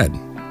I said,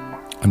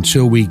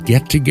 until we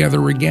get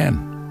together again,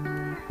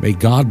 may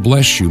God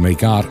bless you, may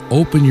God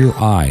open your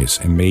eyes,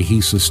 and may He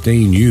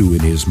sustain you in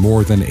His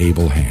more than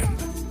able hand.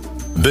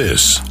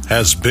 This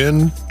has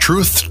been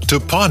Truth to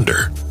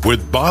Ponder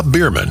with Bob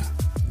Bierman.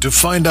 To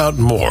find out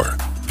more,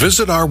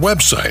 visit our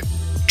website,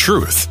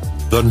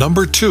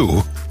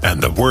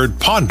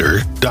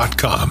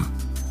 truth2ponder.com.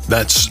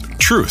 That's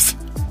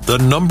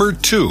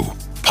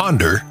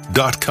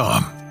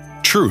truth2ponder.com.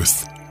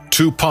 Truth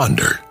to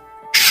Ponder,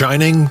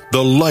 shining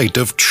the light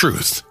of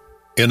truth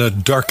in a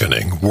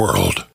darkening world.